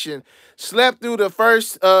 donation. Slept through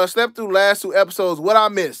last 2 episodes. What I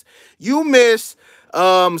missed? You missed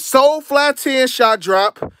Soul Fly 10 shot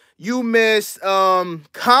drop. You missed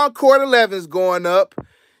Concord 11s going up.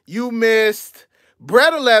 You missed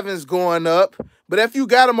Bread 11s going up. But if you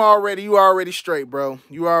got them already, you already straight, bro.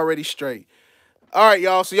 You already straight. All right,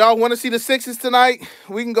 y'all. So y'all want to see the 6s tonight?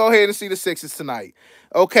 We can go ahead and see the 6s tonight.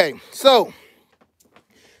 Okay, so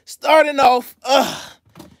starting off,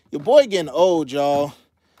 your boy getting old, y'all.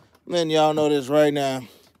 Man, y'all know this right now.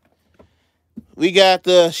 We got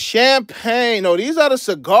the champagne. No, these are the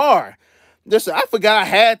cigar. Listen, I forgot I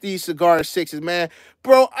had these cigar sixes, man.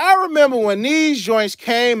 Bro, I remember when these joints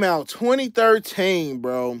came out, 2013,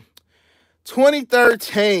 bro.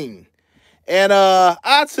 2013. And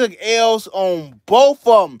I took L's on both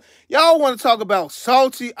of them. Y'all want to talk about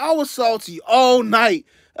salty? I was salty all night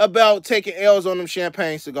about taking L's on them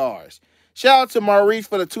champagne cigars. Shout out to Maurice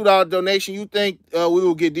for the $2 donation. You think we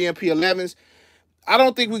will get DMP 11s? I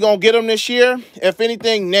don't think we're going to get them this year. If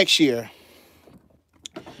anything, next year.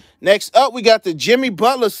 Next up, we got the Jimmy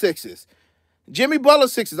Butler 6s. Jimmy Butler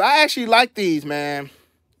 6s. I actually like these, man.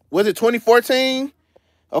 Was it 2014?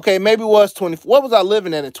 Okay, maybe it was 20. What was I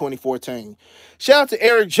living at in 2014? Shout out to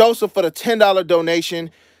Eric Joseph for the $10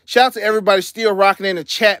 donation. Shout out to everybody still rocking in the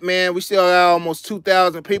chat, man. We still got almost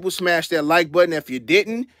 2,000 people. Smash that like button if you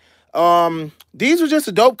didn't. These were just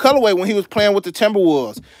a dope colorway when he was playing with the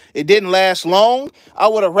Timberwolves. It didn't last long. I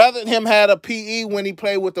would have rather him had a PE when he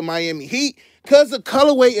played with the Miami Heat because the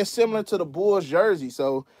colorway is similar to the Bulls jersey.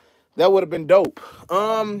 So that would have been dope.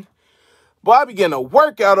 Boy, I be getting a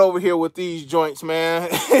workout over here with these joints, man,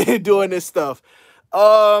 doing this stuff.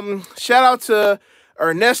 Shout out to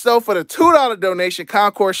Ernesto for the $2 donation.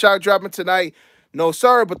 Concords shock dropping tonight. No,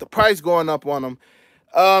 sir, but the price going up on them.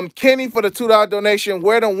 Kenny for the $2 donation.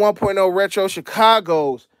 Wear them 1.0 Retro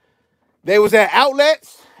Chicagos. They was at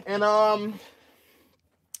outlets, and now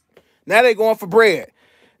they going for bread.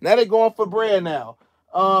 Now they going for bread now.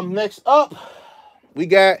 Next up, we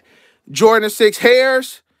got Jordan 6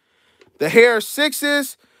 Hairs. The Hair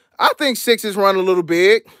 6s, I think 6s run a little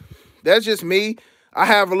big. That's just me. I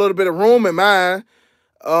have a little bit of room in mine.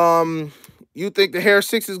 You think the Hair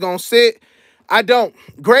 6 is going to sit? I don't.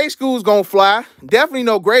 Grade school's going to fly. Definitely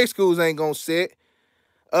no grade schools ain't going to sit.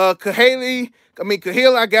 Kahila,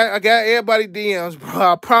 I got everybody DMs,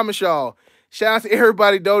 bro. I promise y'all. Shout out to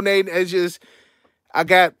everybody donating. It's just, I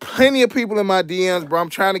got plenty of people in my DMs, bro.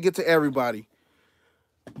 I'm trying to get to everybody.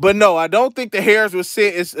 But no, I don't think the hairs will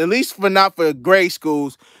sit. It's at least not for grade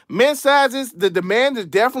schools. Men's sizes, the demand is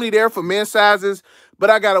definitely there for men's sizes, but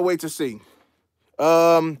I gotta wait to see.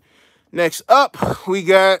 Next up, we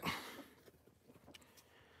got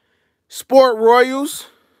Sport Royals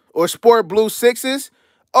or Sport Blue 6s.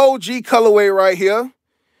 OG colorway right here.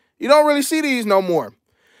 You don't really see these no more,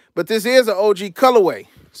 but this is an OG colorway.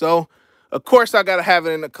 So, of course, I gotta have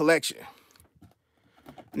it in the collection.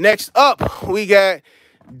 Next up, we got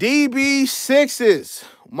DB6s,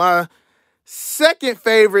 my second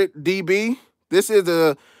favorite DB. This is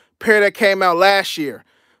a pair that came out last year.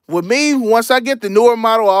 With me, once I get the newer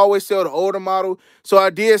model, I always sell the older model. So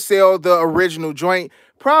I did sell the original joint.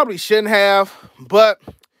 Probably shouldn't have, but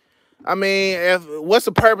I mean, what's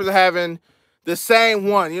the purpose of having the same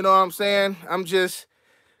one? You know what I'm saying? I'm just,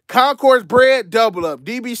 Concords bread, double up.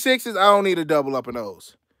 DB6s, I don't need a double up in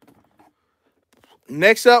those.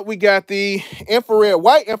 Next up, we got the infrared,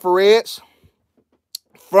 white infrareds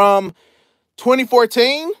from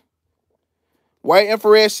 2014. White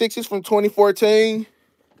infrared 6s from 2014.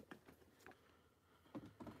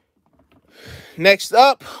 Next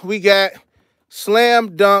up, we got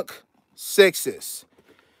Slam Dunk 6s.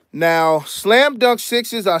 Now, Slam Dunk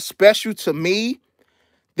 6s are special to me.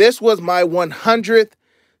 This was my 100th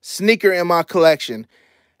sneaker in my collection.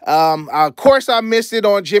 Of course, I missed it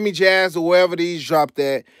on Jimmy Jazz or wherever these dropped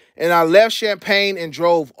at. And I left Champaign and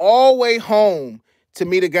drove all the way home to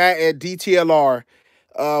meet a guy at DTLR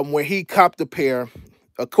where he copped a pair.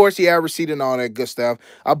 Of course, he had receipt and all that good stuff.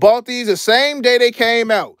 I bought these the same day they came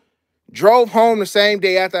out. Drove home the same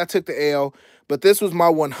day after I took the L. But this was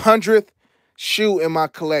my 100th shoe in my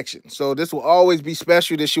collection. So this will always be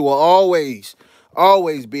special. This shoe will always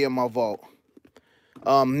be in my vault.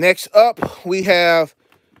 Next up, we have...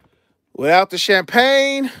 without the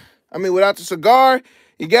cigar,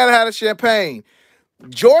 you gotta have the champagne.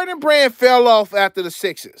 Jordan Brand fell off after the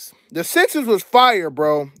 6s. The 6s was fire,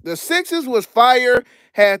 bro. The 6s was fire.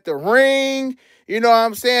 Had the ring. You know what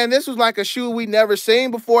I'm saying? This was like a shoe we never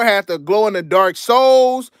seen before. Had the glow-in-the-dark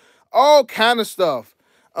soles. All kind of stuff.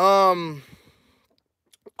 All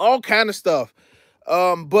kind of stuff.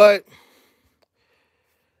 But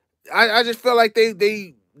I just felt like they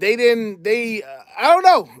didn't, I don't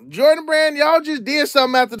know. Jordan Brand, y'all just did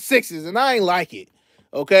something after the 6s, and I ain't like it,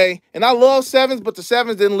 okay? And I love 7s, but the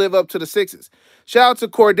 7s didn't live up to the 6s. Shout out to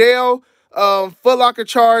Cordell. Foot Locker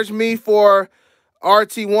charged me for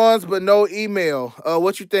RT1s, but no email.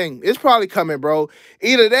 What you think? It's probably coming, bro.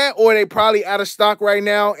 Either that or they probably out of stock right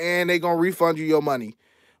now, and they going to refund you your money.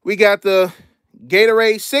 We got the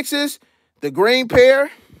Gatorade 6s, the green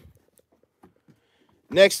pair.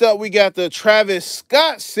 Next up, we got the Travis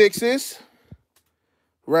Scott 6s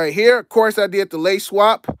right here. Of course, I did the lace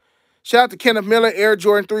swap. Shout out to Kenneth Miller, Air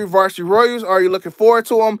Jordan 3 Varsity Royals. Are you looking forward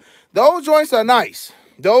to them? Those joints are nice.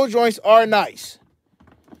 Those joints are nice.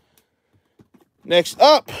 Next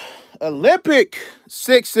up, Olympic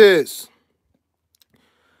 6s.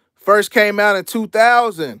 First came out in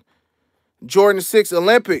 2000. Jordan 6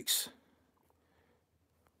 Olympics.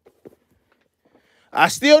 I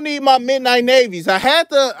still need my Midnight Navies. I had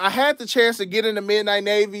the chance to get in the Midnight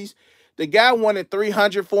Navies. The guy wanted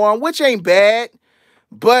 300 for them, which ain't bad.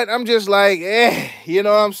 But I'm just like, you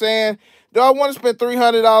know what I'm saying? Do I want to spend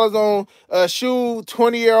 $300 on a shoe,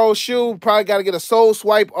 20-year-old shoe? Probably got to get a soul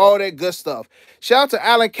swipe, all that good stuff. Shout out to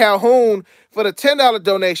Alan Calhoun for the $10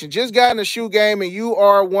 donation. Just got in the shoe game, and you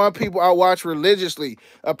are one people I watch religiously.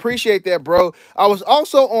 Appreciate that, bro. I was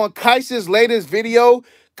also on Kais's latest video.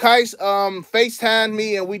 Kais FaceTimed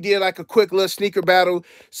me, and we did like a quick little sneaker battle.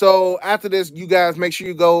 So after this, you guys make sure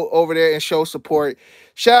you go over there and show support.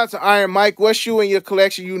 Shout out to Iron Mike. What shoe in your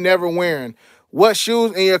collection you never wearing? What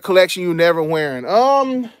shoes in your collection you never wearing? I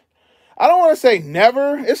don't want to say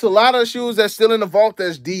never. It's a lot of shoes that's still in the vault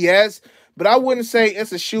that's DS, but I wouldn't say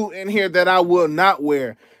it's a shoe in here that I will not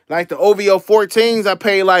wear. Like the OVO 14s, I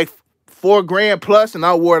paid like $4 grand plus, and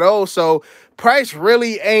I wore those. So price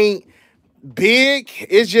really ain't big.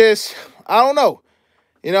 It's just, I don't know.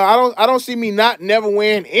 You know, I don't see me never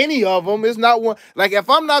wearing any of them. It's not one, like if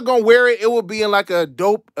I'm not gonna wear it, it will be in like a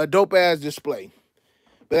dope ass display.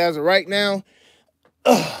 But as of right now,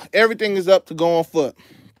 everything is up to go on foot.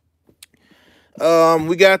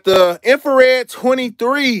 We got the Infrared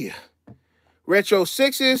 23 Retro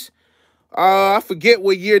 6s. I forget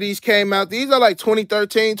what year these came out. These are like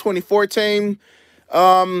 2013, 2014.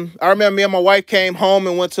 I remember me and my wife came home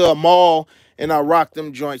and went to a mall, and I rocked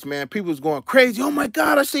them joints, man. People was going crazy. Oh, my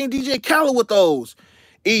God, I seen DJ Khaled with those.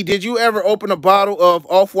 E, did you ever open a bottle of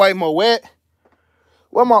Off-White Moet?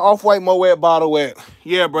 Where my Off-White Moet bottle at?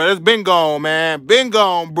 Yeah, bro, it's been gone, man. Been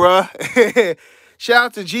gone, bro. Shout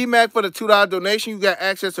out to G-Mac for the $2 donation. You got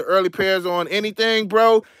access to early pairs on anything,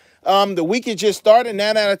 bro. The weekend just started.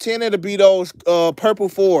 9 out of 10, it'll be those purple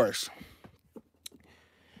 4s.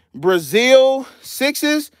 Brazil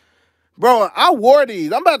 6s. Bro, I wore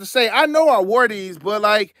these. I'm about to say, I know I wore these, but,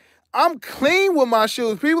 like, I'm clean with my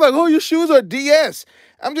shoes. People like, oh, your shoes are DS.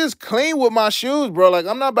 I'm just clean with my shoes, bro. Like,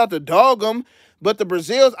 I'm not about to dog them. But the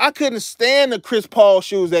Brazils, I couldn't stand the Chris Paul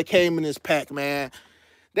shoes that came in this pack, man.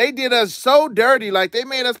 They did us so dirty. Like, they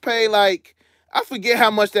made us pay, like, I forget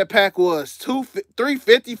how much that pack was.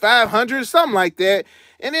 $350, $500, something like that.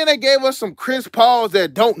 And then they gave us some Chris Pauls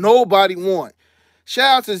that don't nobody want.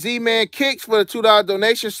 Shout out to Z-Man Kicks for the $2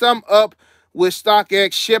 donation. Some up with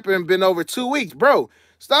StockX shipping been over 2 weeks. Bro,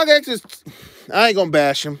 StockX is... I ain't going to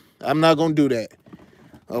bash him. I'm not going to do that.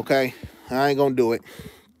 Okay? I ain't going to do it.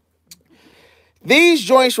 These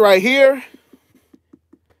joints right here,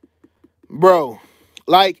 bro,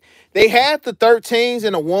 like, they had the 13s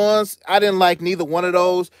and the 1s. I didn't like neither one of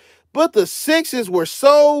those. But the 6s were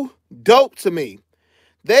so dope to me.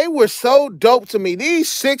 They were so dope to me. These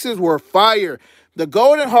 6s were fire. The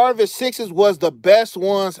Golden Harvest 6s was the best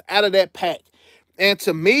ones out of that pack. And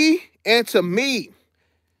to me,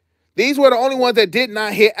 these were the only ones that did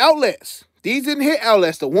not hit outlets. These didn't hit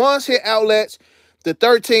outlets. The 1s hit outlets. The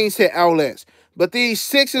 13s hit outlets. But these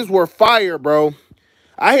 6s were fire, bro.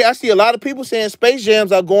 I see a lot of people saying Space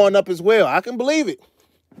Jams are going up as well. I can believe it.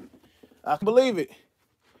 I can believe it.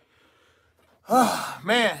 Oh,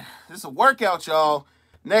 man, this is a workout, y'all.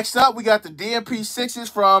 Next up, we got the DMP 6s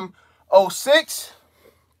from 06.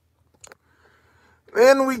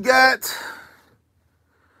 Then we got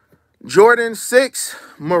Jordan 6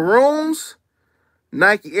 Maroons.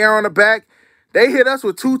 Nike Air on the back. They hit us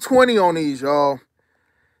with 220 on these, y'all.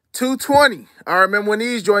 220. I remember when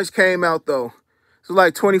these joints came out, though. It was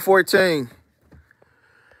like 2014.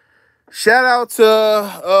 Shout out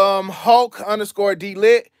to Hulk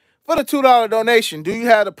 _D-Lit for the $2 donation. Do you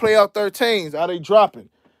have the Playoff 13s? Are they dropping?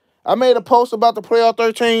 I made a post about the Playoff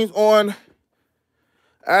 13s on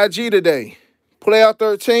IG today. Playoff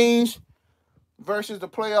 13s versus the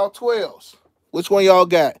Playoff 12s. Which one y'all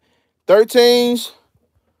got? 13s,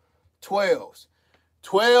 12s.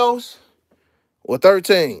 12s or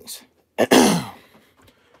 13s?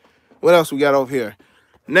 What else we got over here?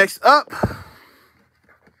 Next up,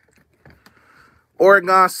 Oregon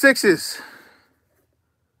 6s.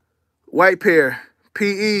 White pair.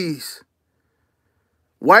 PEs.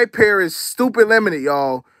 White pair is stupid limited,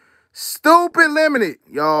 y'all. Stupid limited,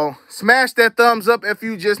 y'all. Smash that thumbs up if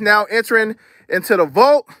you just now entering into the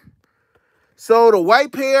vault. So the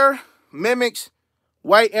white pair mimics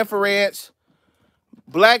white infrareds.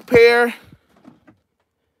 Black pair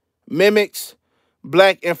mimics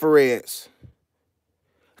black infrareds.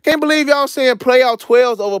 I can't believe y'all saying playout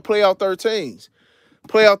 12s over playout 13s.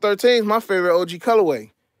 Playout 13s, my favorite OG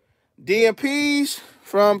colorway. DMPs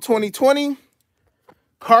from 2020.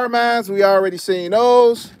 Carmines, we already seen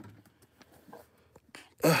those.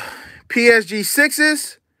 PSG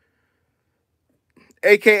 6s,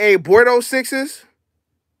 a.k.a. Bordeaux 6s.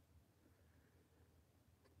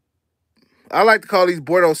 I like to call these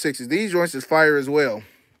Bordeaux 6s. These joints is fire as well.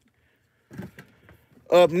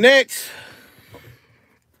 Up next,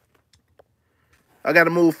 I got to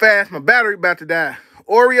move fast. My battery about to die.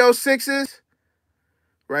 Oreo 6s,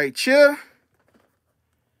 right here.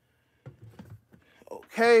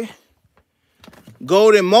 Okay.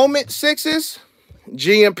 Golden Moment 6s,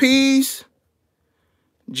 GMPs,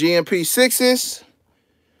 GMP 6s.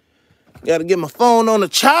 Got to get my phone on the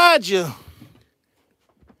charger.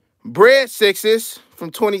 Bread 6s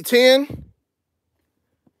from 2010.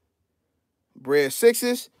 Bread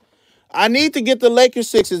 6s. I need to get the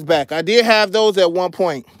Lakers 6s back. I did have those at one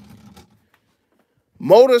point.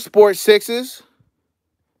 Motorsport 6s.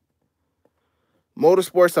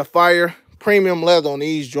 Motorsports are fire. Premium leather on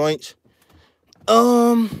these joints.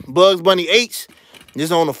 Bugs Bunny 8s.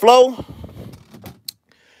 Just on the flow.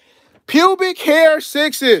 Pubic hair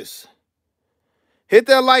 6s. Hit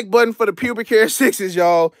that like button for the pubic hair 6s,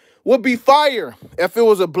 y'all. Would be fire if it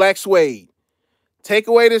was a black suede. Take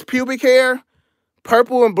away this pubic hair,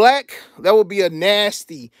 purple and black. That would be a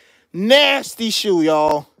nasty, nasty shoe,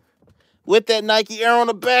 y'all. With that Nike Air on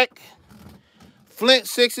the back. Flint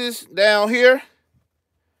 6s down here.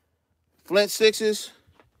 Flint 6s.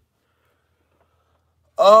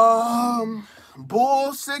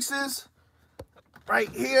 Bull 6s right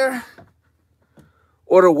here.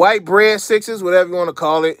 Or the white bread 6s, whatever you want to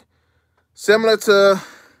call it. Similar to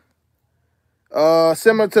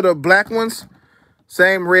the black ones.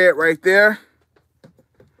 Same red right there.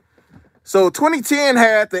 So 2010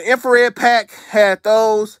 had the infrared pack, had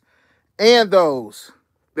those and those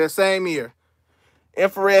that same year.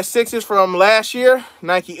 Infrared 6s from last year,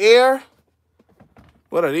 Nike Air.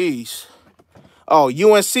 What are these? Oh,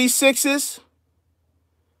 UNC 6s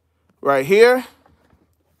right here.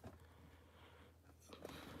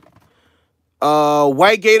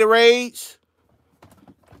 White Gatorades.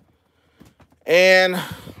 And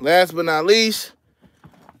last but not least,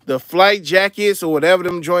 the flight jackets or whatever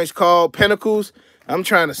them joints called, Pinnacles. I'm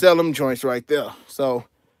trying to sell them joints right there. So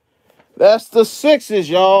that's the 6s,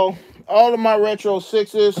 y'all. All of my retro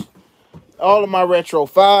 6s. All of my retro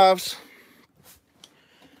 5s.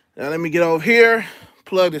 Now let me get over here.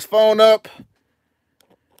 Plug this phone up.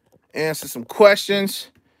 Answer some questions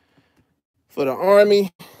for the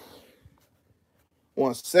Army.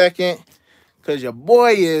 1 second. Because your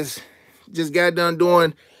boy just got done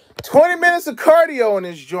doing 20 minutes of cardio in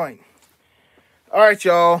this joint. All right,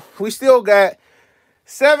 y'all. We still got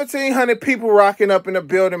 1,700 people rocking up in the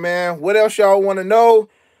building, man. What else y'all want to know?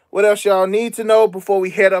 What else y'all need to know before we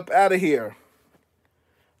head up out of here?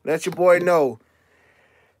 Let your boy know.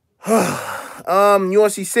 UNC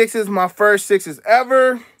 6s, my first 6s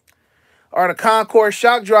ever. Are the Concords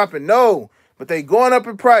shock dropping? No, but they going up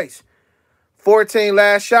in price. 14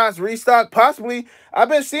 last shots, restock, possibly. I've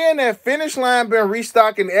been seeing that Finish Line been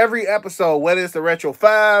restocking every episode, whether it's the Retro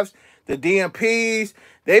 5s, the DMPs.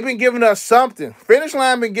 They've been giving us something. Finish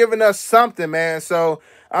Line been giving us something, man. So,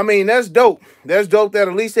 I mean, that's dope. That's dope that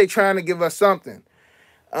at least they trying to give us something.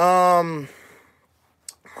 What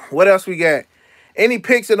else we got? Any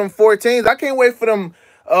pics of them 14s? I can't wait for them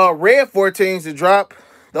red 14s to drop.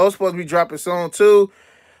 Those supposed to be dropping soon, too.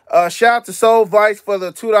 Shout out to Soul Vice for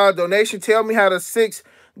the $2 donation. Tell me how the 6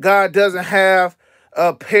 God doesn't have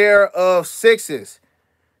a pair of 6s.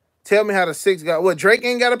 Tell me how the 6 God... What, Drake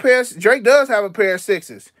ain't got a pair? Drake does have a pair of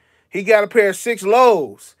 6s. He got a pair of 6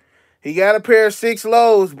 lows. He got a pair of 6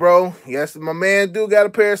 lows, bro. Yes, my man do got a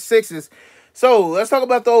pair of 6s. So, let's talk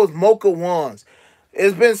about those Mocha 1s.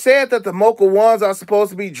 It's been said that the Mocha 1s are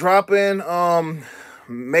supposed to be dropping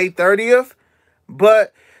May 30th.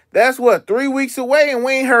 But... that's what, 3 weeks away, and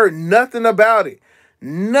we ain't heard nothing about it.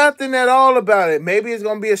 Nothing at all about it. Maybe it's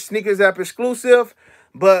going to be a Sneakers app exclusive,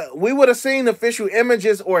 but we would have seen official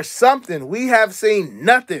images or something. We have seen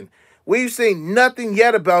nothing. We've seen nothing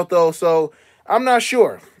yet about those, so I'm not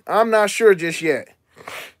sure. I'm not sure just yet.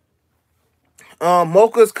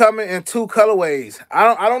 Mocha's coming in 2 colorways.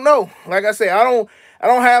 I don't know. Like I say, I don't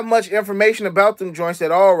have much information about them joints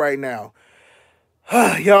at all right now.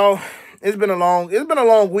 Y'all. It's been a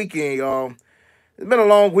long weekend, y'all. It's been a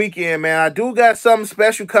long weekend, man. I do got something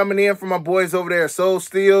special coming in from my boys over there at Soul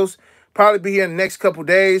Steals. Probably be here in the next couple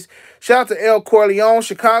days. Shout out to El Corleone,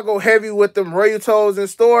 Chicago heavy with them Royal Toes in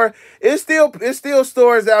store. It's still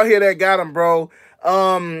stores out here that got them, bro.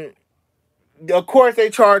 Of course, they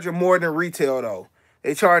charge you more than retail, though.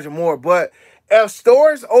 They charge you more. But if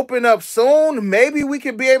stores open up soon, maybe we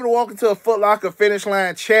could be able to walk into a Foot Locker Finish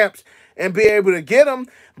Line Champs and be able to get them.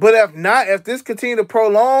 But if not, if this continue to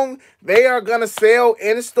prolong, they are going to sell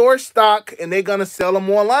in-store stock and they're going to sell them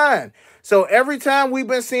online. So every time we've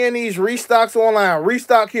been seeing these restocks online,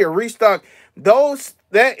 restock here, restock,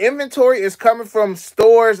 that inventory is coming from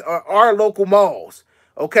stores or our local malls.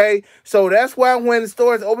 Okay, so that's why when the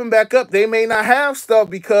stores open back up, they may not have stuff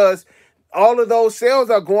because all of those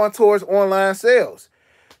sales are going towards online sales.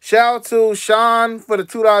 Shout out to Sean for the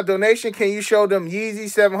 $2 donation. Can you show them Yeezy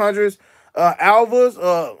 700s, Alvas,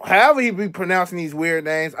 however he be pronouncing these weird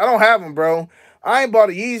names? I don't have them, bro. I ain't bought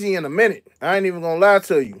a Yeezy in a minute. I ain't even gonna lie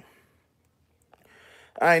to you.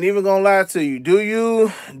 Do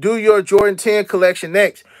you do your Jordan 10 collection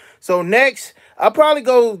next? So next, I'll probably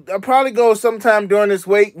go sometime during this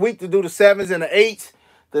week to do the 7s and the 8s,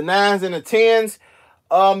 the 9s and the 10s.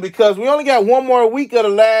 Because we only got one more week of the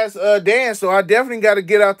last dance, so I definitely got to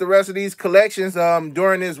get out the rest of these collections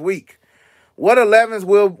during this week. What 11s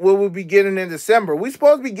will we be getting in December? We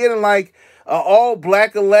supposed to be getting like an all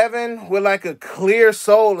black 11 with like a clear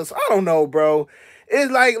sole. I don't know, bro.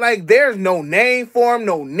 It's like there's no name for them,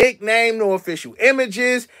 no nickname, no official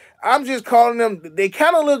images. I'm just calling them, they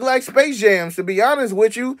kind of look like Space Jams, to be honest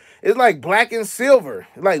with you. It's like black and silver,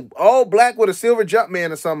 like all black with a silver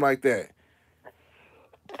Jumpman or something like that.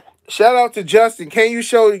 Shout out to Justin. Can you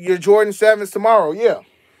show your Jordan 7s tomorrow? Yeah.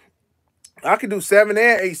 I could do 7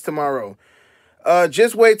 and 8s tomorrow.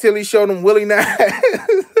 Just wait till he showed them Willie 9.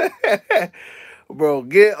 Bro,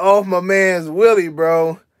 get off my man's Willie,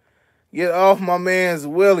 bro. Get off my man's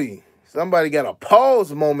Willie. Somebody got a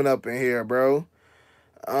pause moment up in here, bro.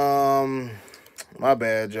 My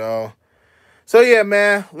bad, y'all. So, yeah,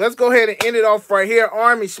 man, let's go ahead and end it off right here.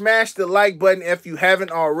 Army, smash the like button if you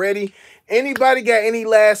haven't already. Anybody got any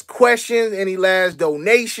last questions, any last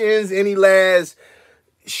donations, any last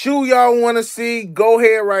shoe y'all want to see? Go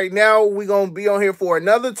ahead right now. We're going to be on here for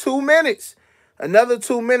another 2 minutes. Another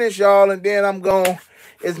 2 minutes, y'all, and then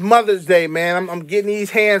it's Mother's Day, man. I'm getting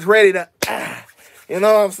these hands ready to, you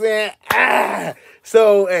know what I'm saying?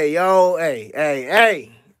 So, hey, y'all,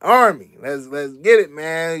 hey, Army, let's get it,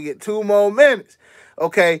 man. Get 2 more minutes.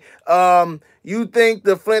 Okay, you think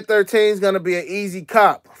the Flint 13 is going to be an easy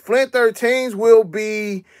cop? Flint 13s will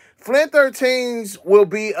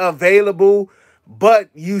be available, but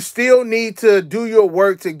you still need to do your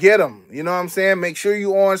work to get them. You know what I'm saying? Make sure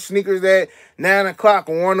you on sneakers at 9 o'clock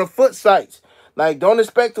or on the foot sites. Like, don't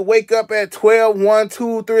expect to wake up at 12, 1,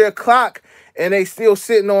 2, 3 o'clock and they still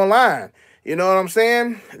sitting online. You know what I'm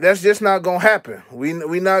saying? That's just not going to happen. We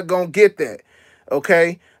not going to get that.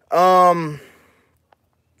 Okay? What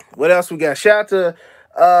else we got? Shout out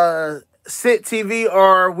to Sit TV.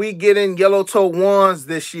 Are we getting yellow toe ones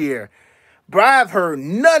this year? Bro, I've heard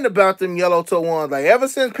nothing about them yellow toe ones. Like, ever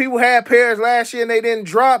since people had pairs last year and they didn't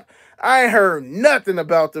drop, I ain't heard nothing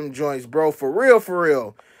about them joints, bro. For real, for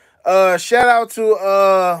real. Shout out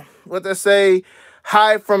to, what they say,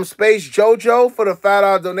 Hi from Space JoJo for the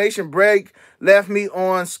 $5 donation. Break left me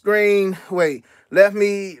on screen. Wait, left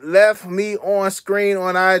me on screen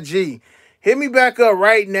on IG. Hit me back up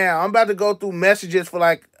right now. I'm about to go through messages for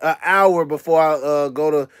like an hour before I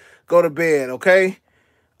go to bed, okay?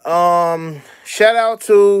 Shout out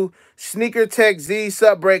to Sneaker Tech Z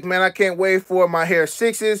Subbreak, man. I can't wait for my Hair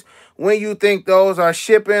 6s. When you think those are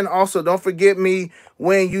shipping. Also, don't forget me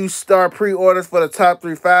when you start pre-orders for the top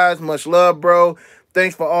 3 5s. Much love, bro.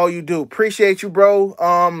 Thanks for all you do. Appreciate you,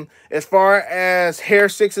 bro. As far as Hair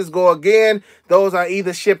 6s go again, those are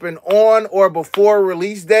either shipping on or before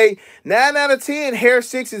release date. 9 out of 10 Hair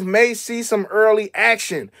 6s may see some early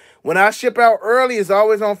action. When I ship out early, it's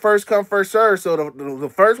always on first come, first serve. So the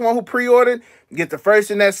first one who pre-ordered, get the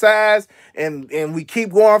first in that size, and we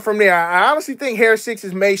keep going from there. I honestly think Hair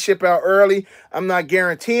 6s may ship out early. I'm not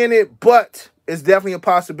guaranteeing it, but it's definitely a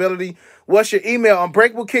possibility. What's your email?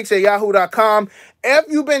 unbreakablekicks@yahoo.com. If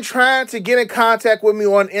you've been trying to get in contact with me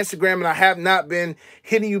on Instagram and I have not been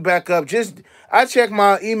hitting you back up, I check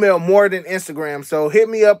my email more than Instagram. So hit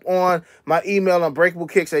me up on my email,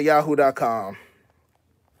 unbreakablekicks@yahoo.com.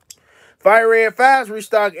 Fire Red 5s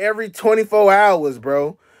restock every 24 hours,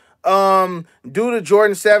 bro. Do the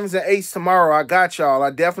Jordan 7s and 8s tomorrow. I got y'all.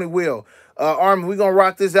 I definitely will. Army, we're going to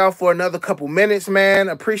rock this out for another couple minutes, man.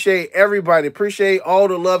 Appreciate everybody. Appreciate all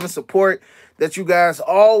the love and support that you guys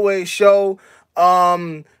always show.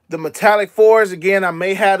 The metallic 4s, again, I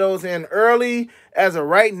may have those in early. as of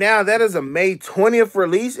right now, that is a May 20th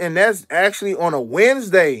release, and that's actually on a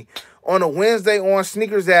Wednesday. On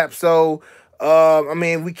Sneakers app. So, I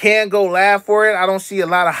mean, we can go live for it. I don't see a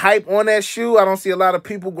lot of hype on that shoe. I don't see a lot of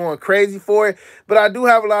people going crazy for it. But I do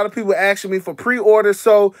have a lot of people asking me for pre-order.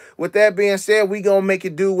 So, with that being said, we going to make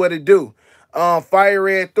it do what it do. Fire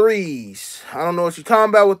Red 3s. I don't know what you're talking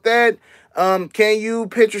about with that. Can you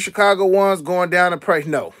picture Chicago 1s going down in price?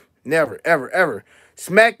 No. Never, ever, ever.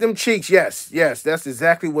 Smack them cheeks. Yes, yes. That's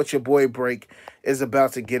exactly what your boy Break is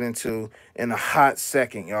about to get into in a hot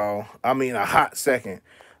second, y'all. I mean, a hot second.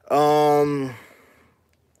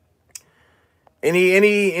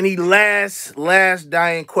 Any last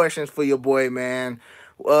dying questions for your boy, man?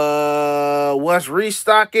 What's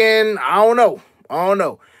restocking? I don't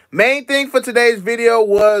know. Main thing for today's video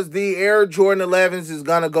was the Air Jordan 11s is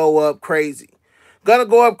gonna go up crazy.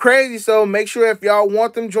 So make sure if y'all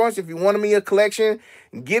want them joints, if you want them in your collection,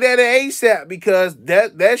 get at it ASAP, because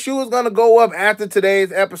that shoe is going to go up after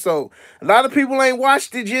today's episode. A lot of people ain't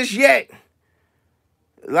watched it just yet.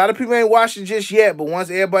 But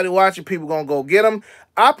once everybody watch it, people going to go get them.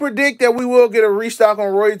 I predict that we will get a restock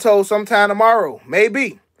on Roy Toe sometime tomorrow.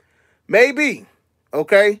 Maybe.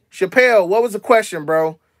 Okay? Chappelle, what was the question,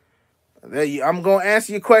 bro? I'm going to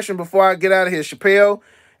answer your question before I get out of here. Chappelle,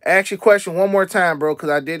 ask your question one more time, bro, because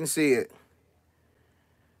I didn't see it.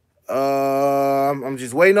 I'm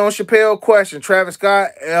just waiting on Chappelle question. Travis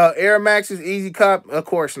Scott, Air Max's Easy Cop? Of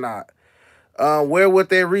course not. Where would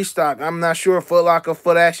they restock? I'm not sure. Foot Locker,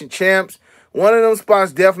 Foot Action Champs. One of them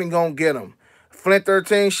spots definitely gonna get them. Flint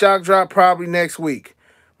 13 Shock Drop probably next week.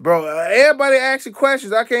 Bro, everybody asking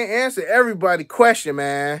questions. I can't answer everybody question,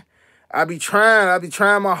 man. I be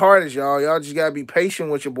trying my hardest, y'all. Y'all just gotta be patient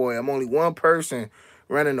with your boy. I'm only one person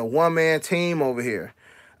running a one-man team over here.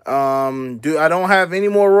 I don't have any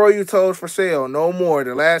more Royal Toes for sale. No more.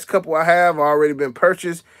 The last couple I have already been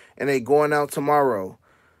purchased, and they going out tomorrow.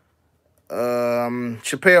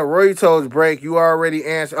 Chappelle, Royal Toes Break. You already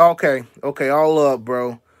answered. Okay. All love,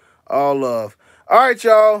 bro. All love. All right,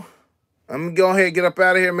 y'all. I'm gonna go ahead and get up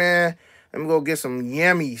out of here, man. I'm gonna go get some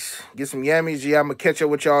yummies. Yeah, I'm gonna catch up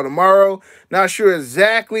with y'all tomorrow. Not sure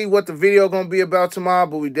exactly what the video gonna be about tomorrow,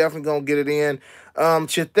 but we definitely gonna get it in.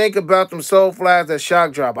 Should think about them Soul Flies that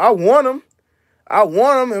Shock Drop. I want them.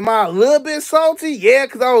 Am I a little bit salty? Yeah,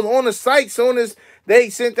 because I was on the site soon as they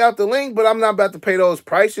sent out the link, but I'm not about to pay those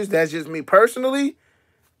prices. That's just me personally.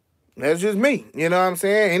 That's just me. You know what I'm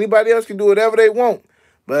saying? Anybody else can do whatever they want.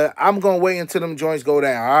 But I'm going to wait until them joints go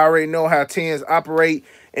down. I already know how 10s operate,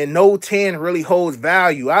 and no 10 really holds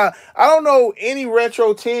value. I don't know any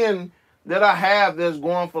retro 10 that I have that's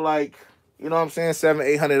going for, like, you know what I'm saying,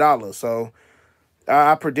 $700, $800. So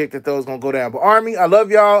I predict that those going to go down. But Army, I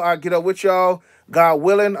love y'all. I'll get up with y'all. God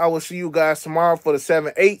willing, I will see you guys tomorrow for the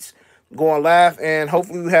 7/8 going live, and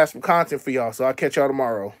hopefully we have some content for y'all. So I'll catch y'all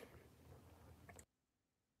tomorrow.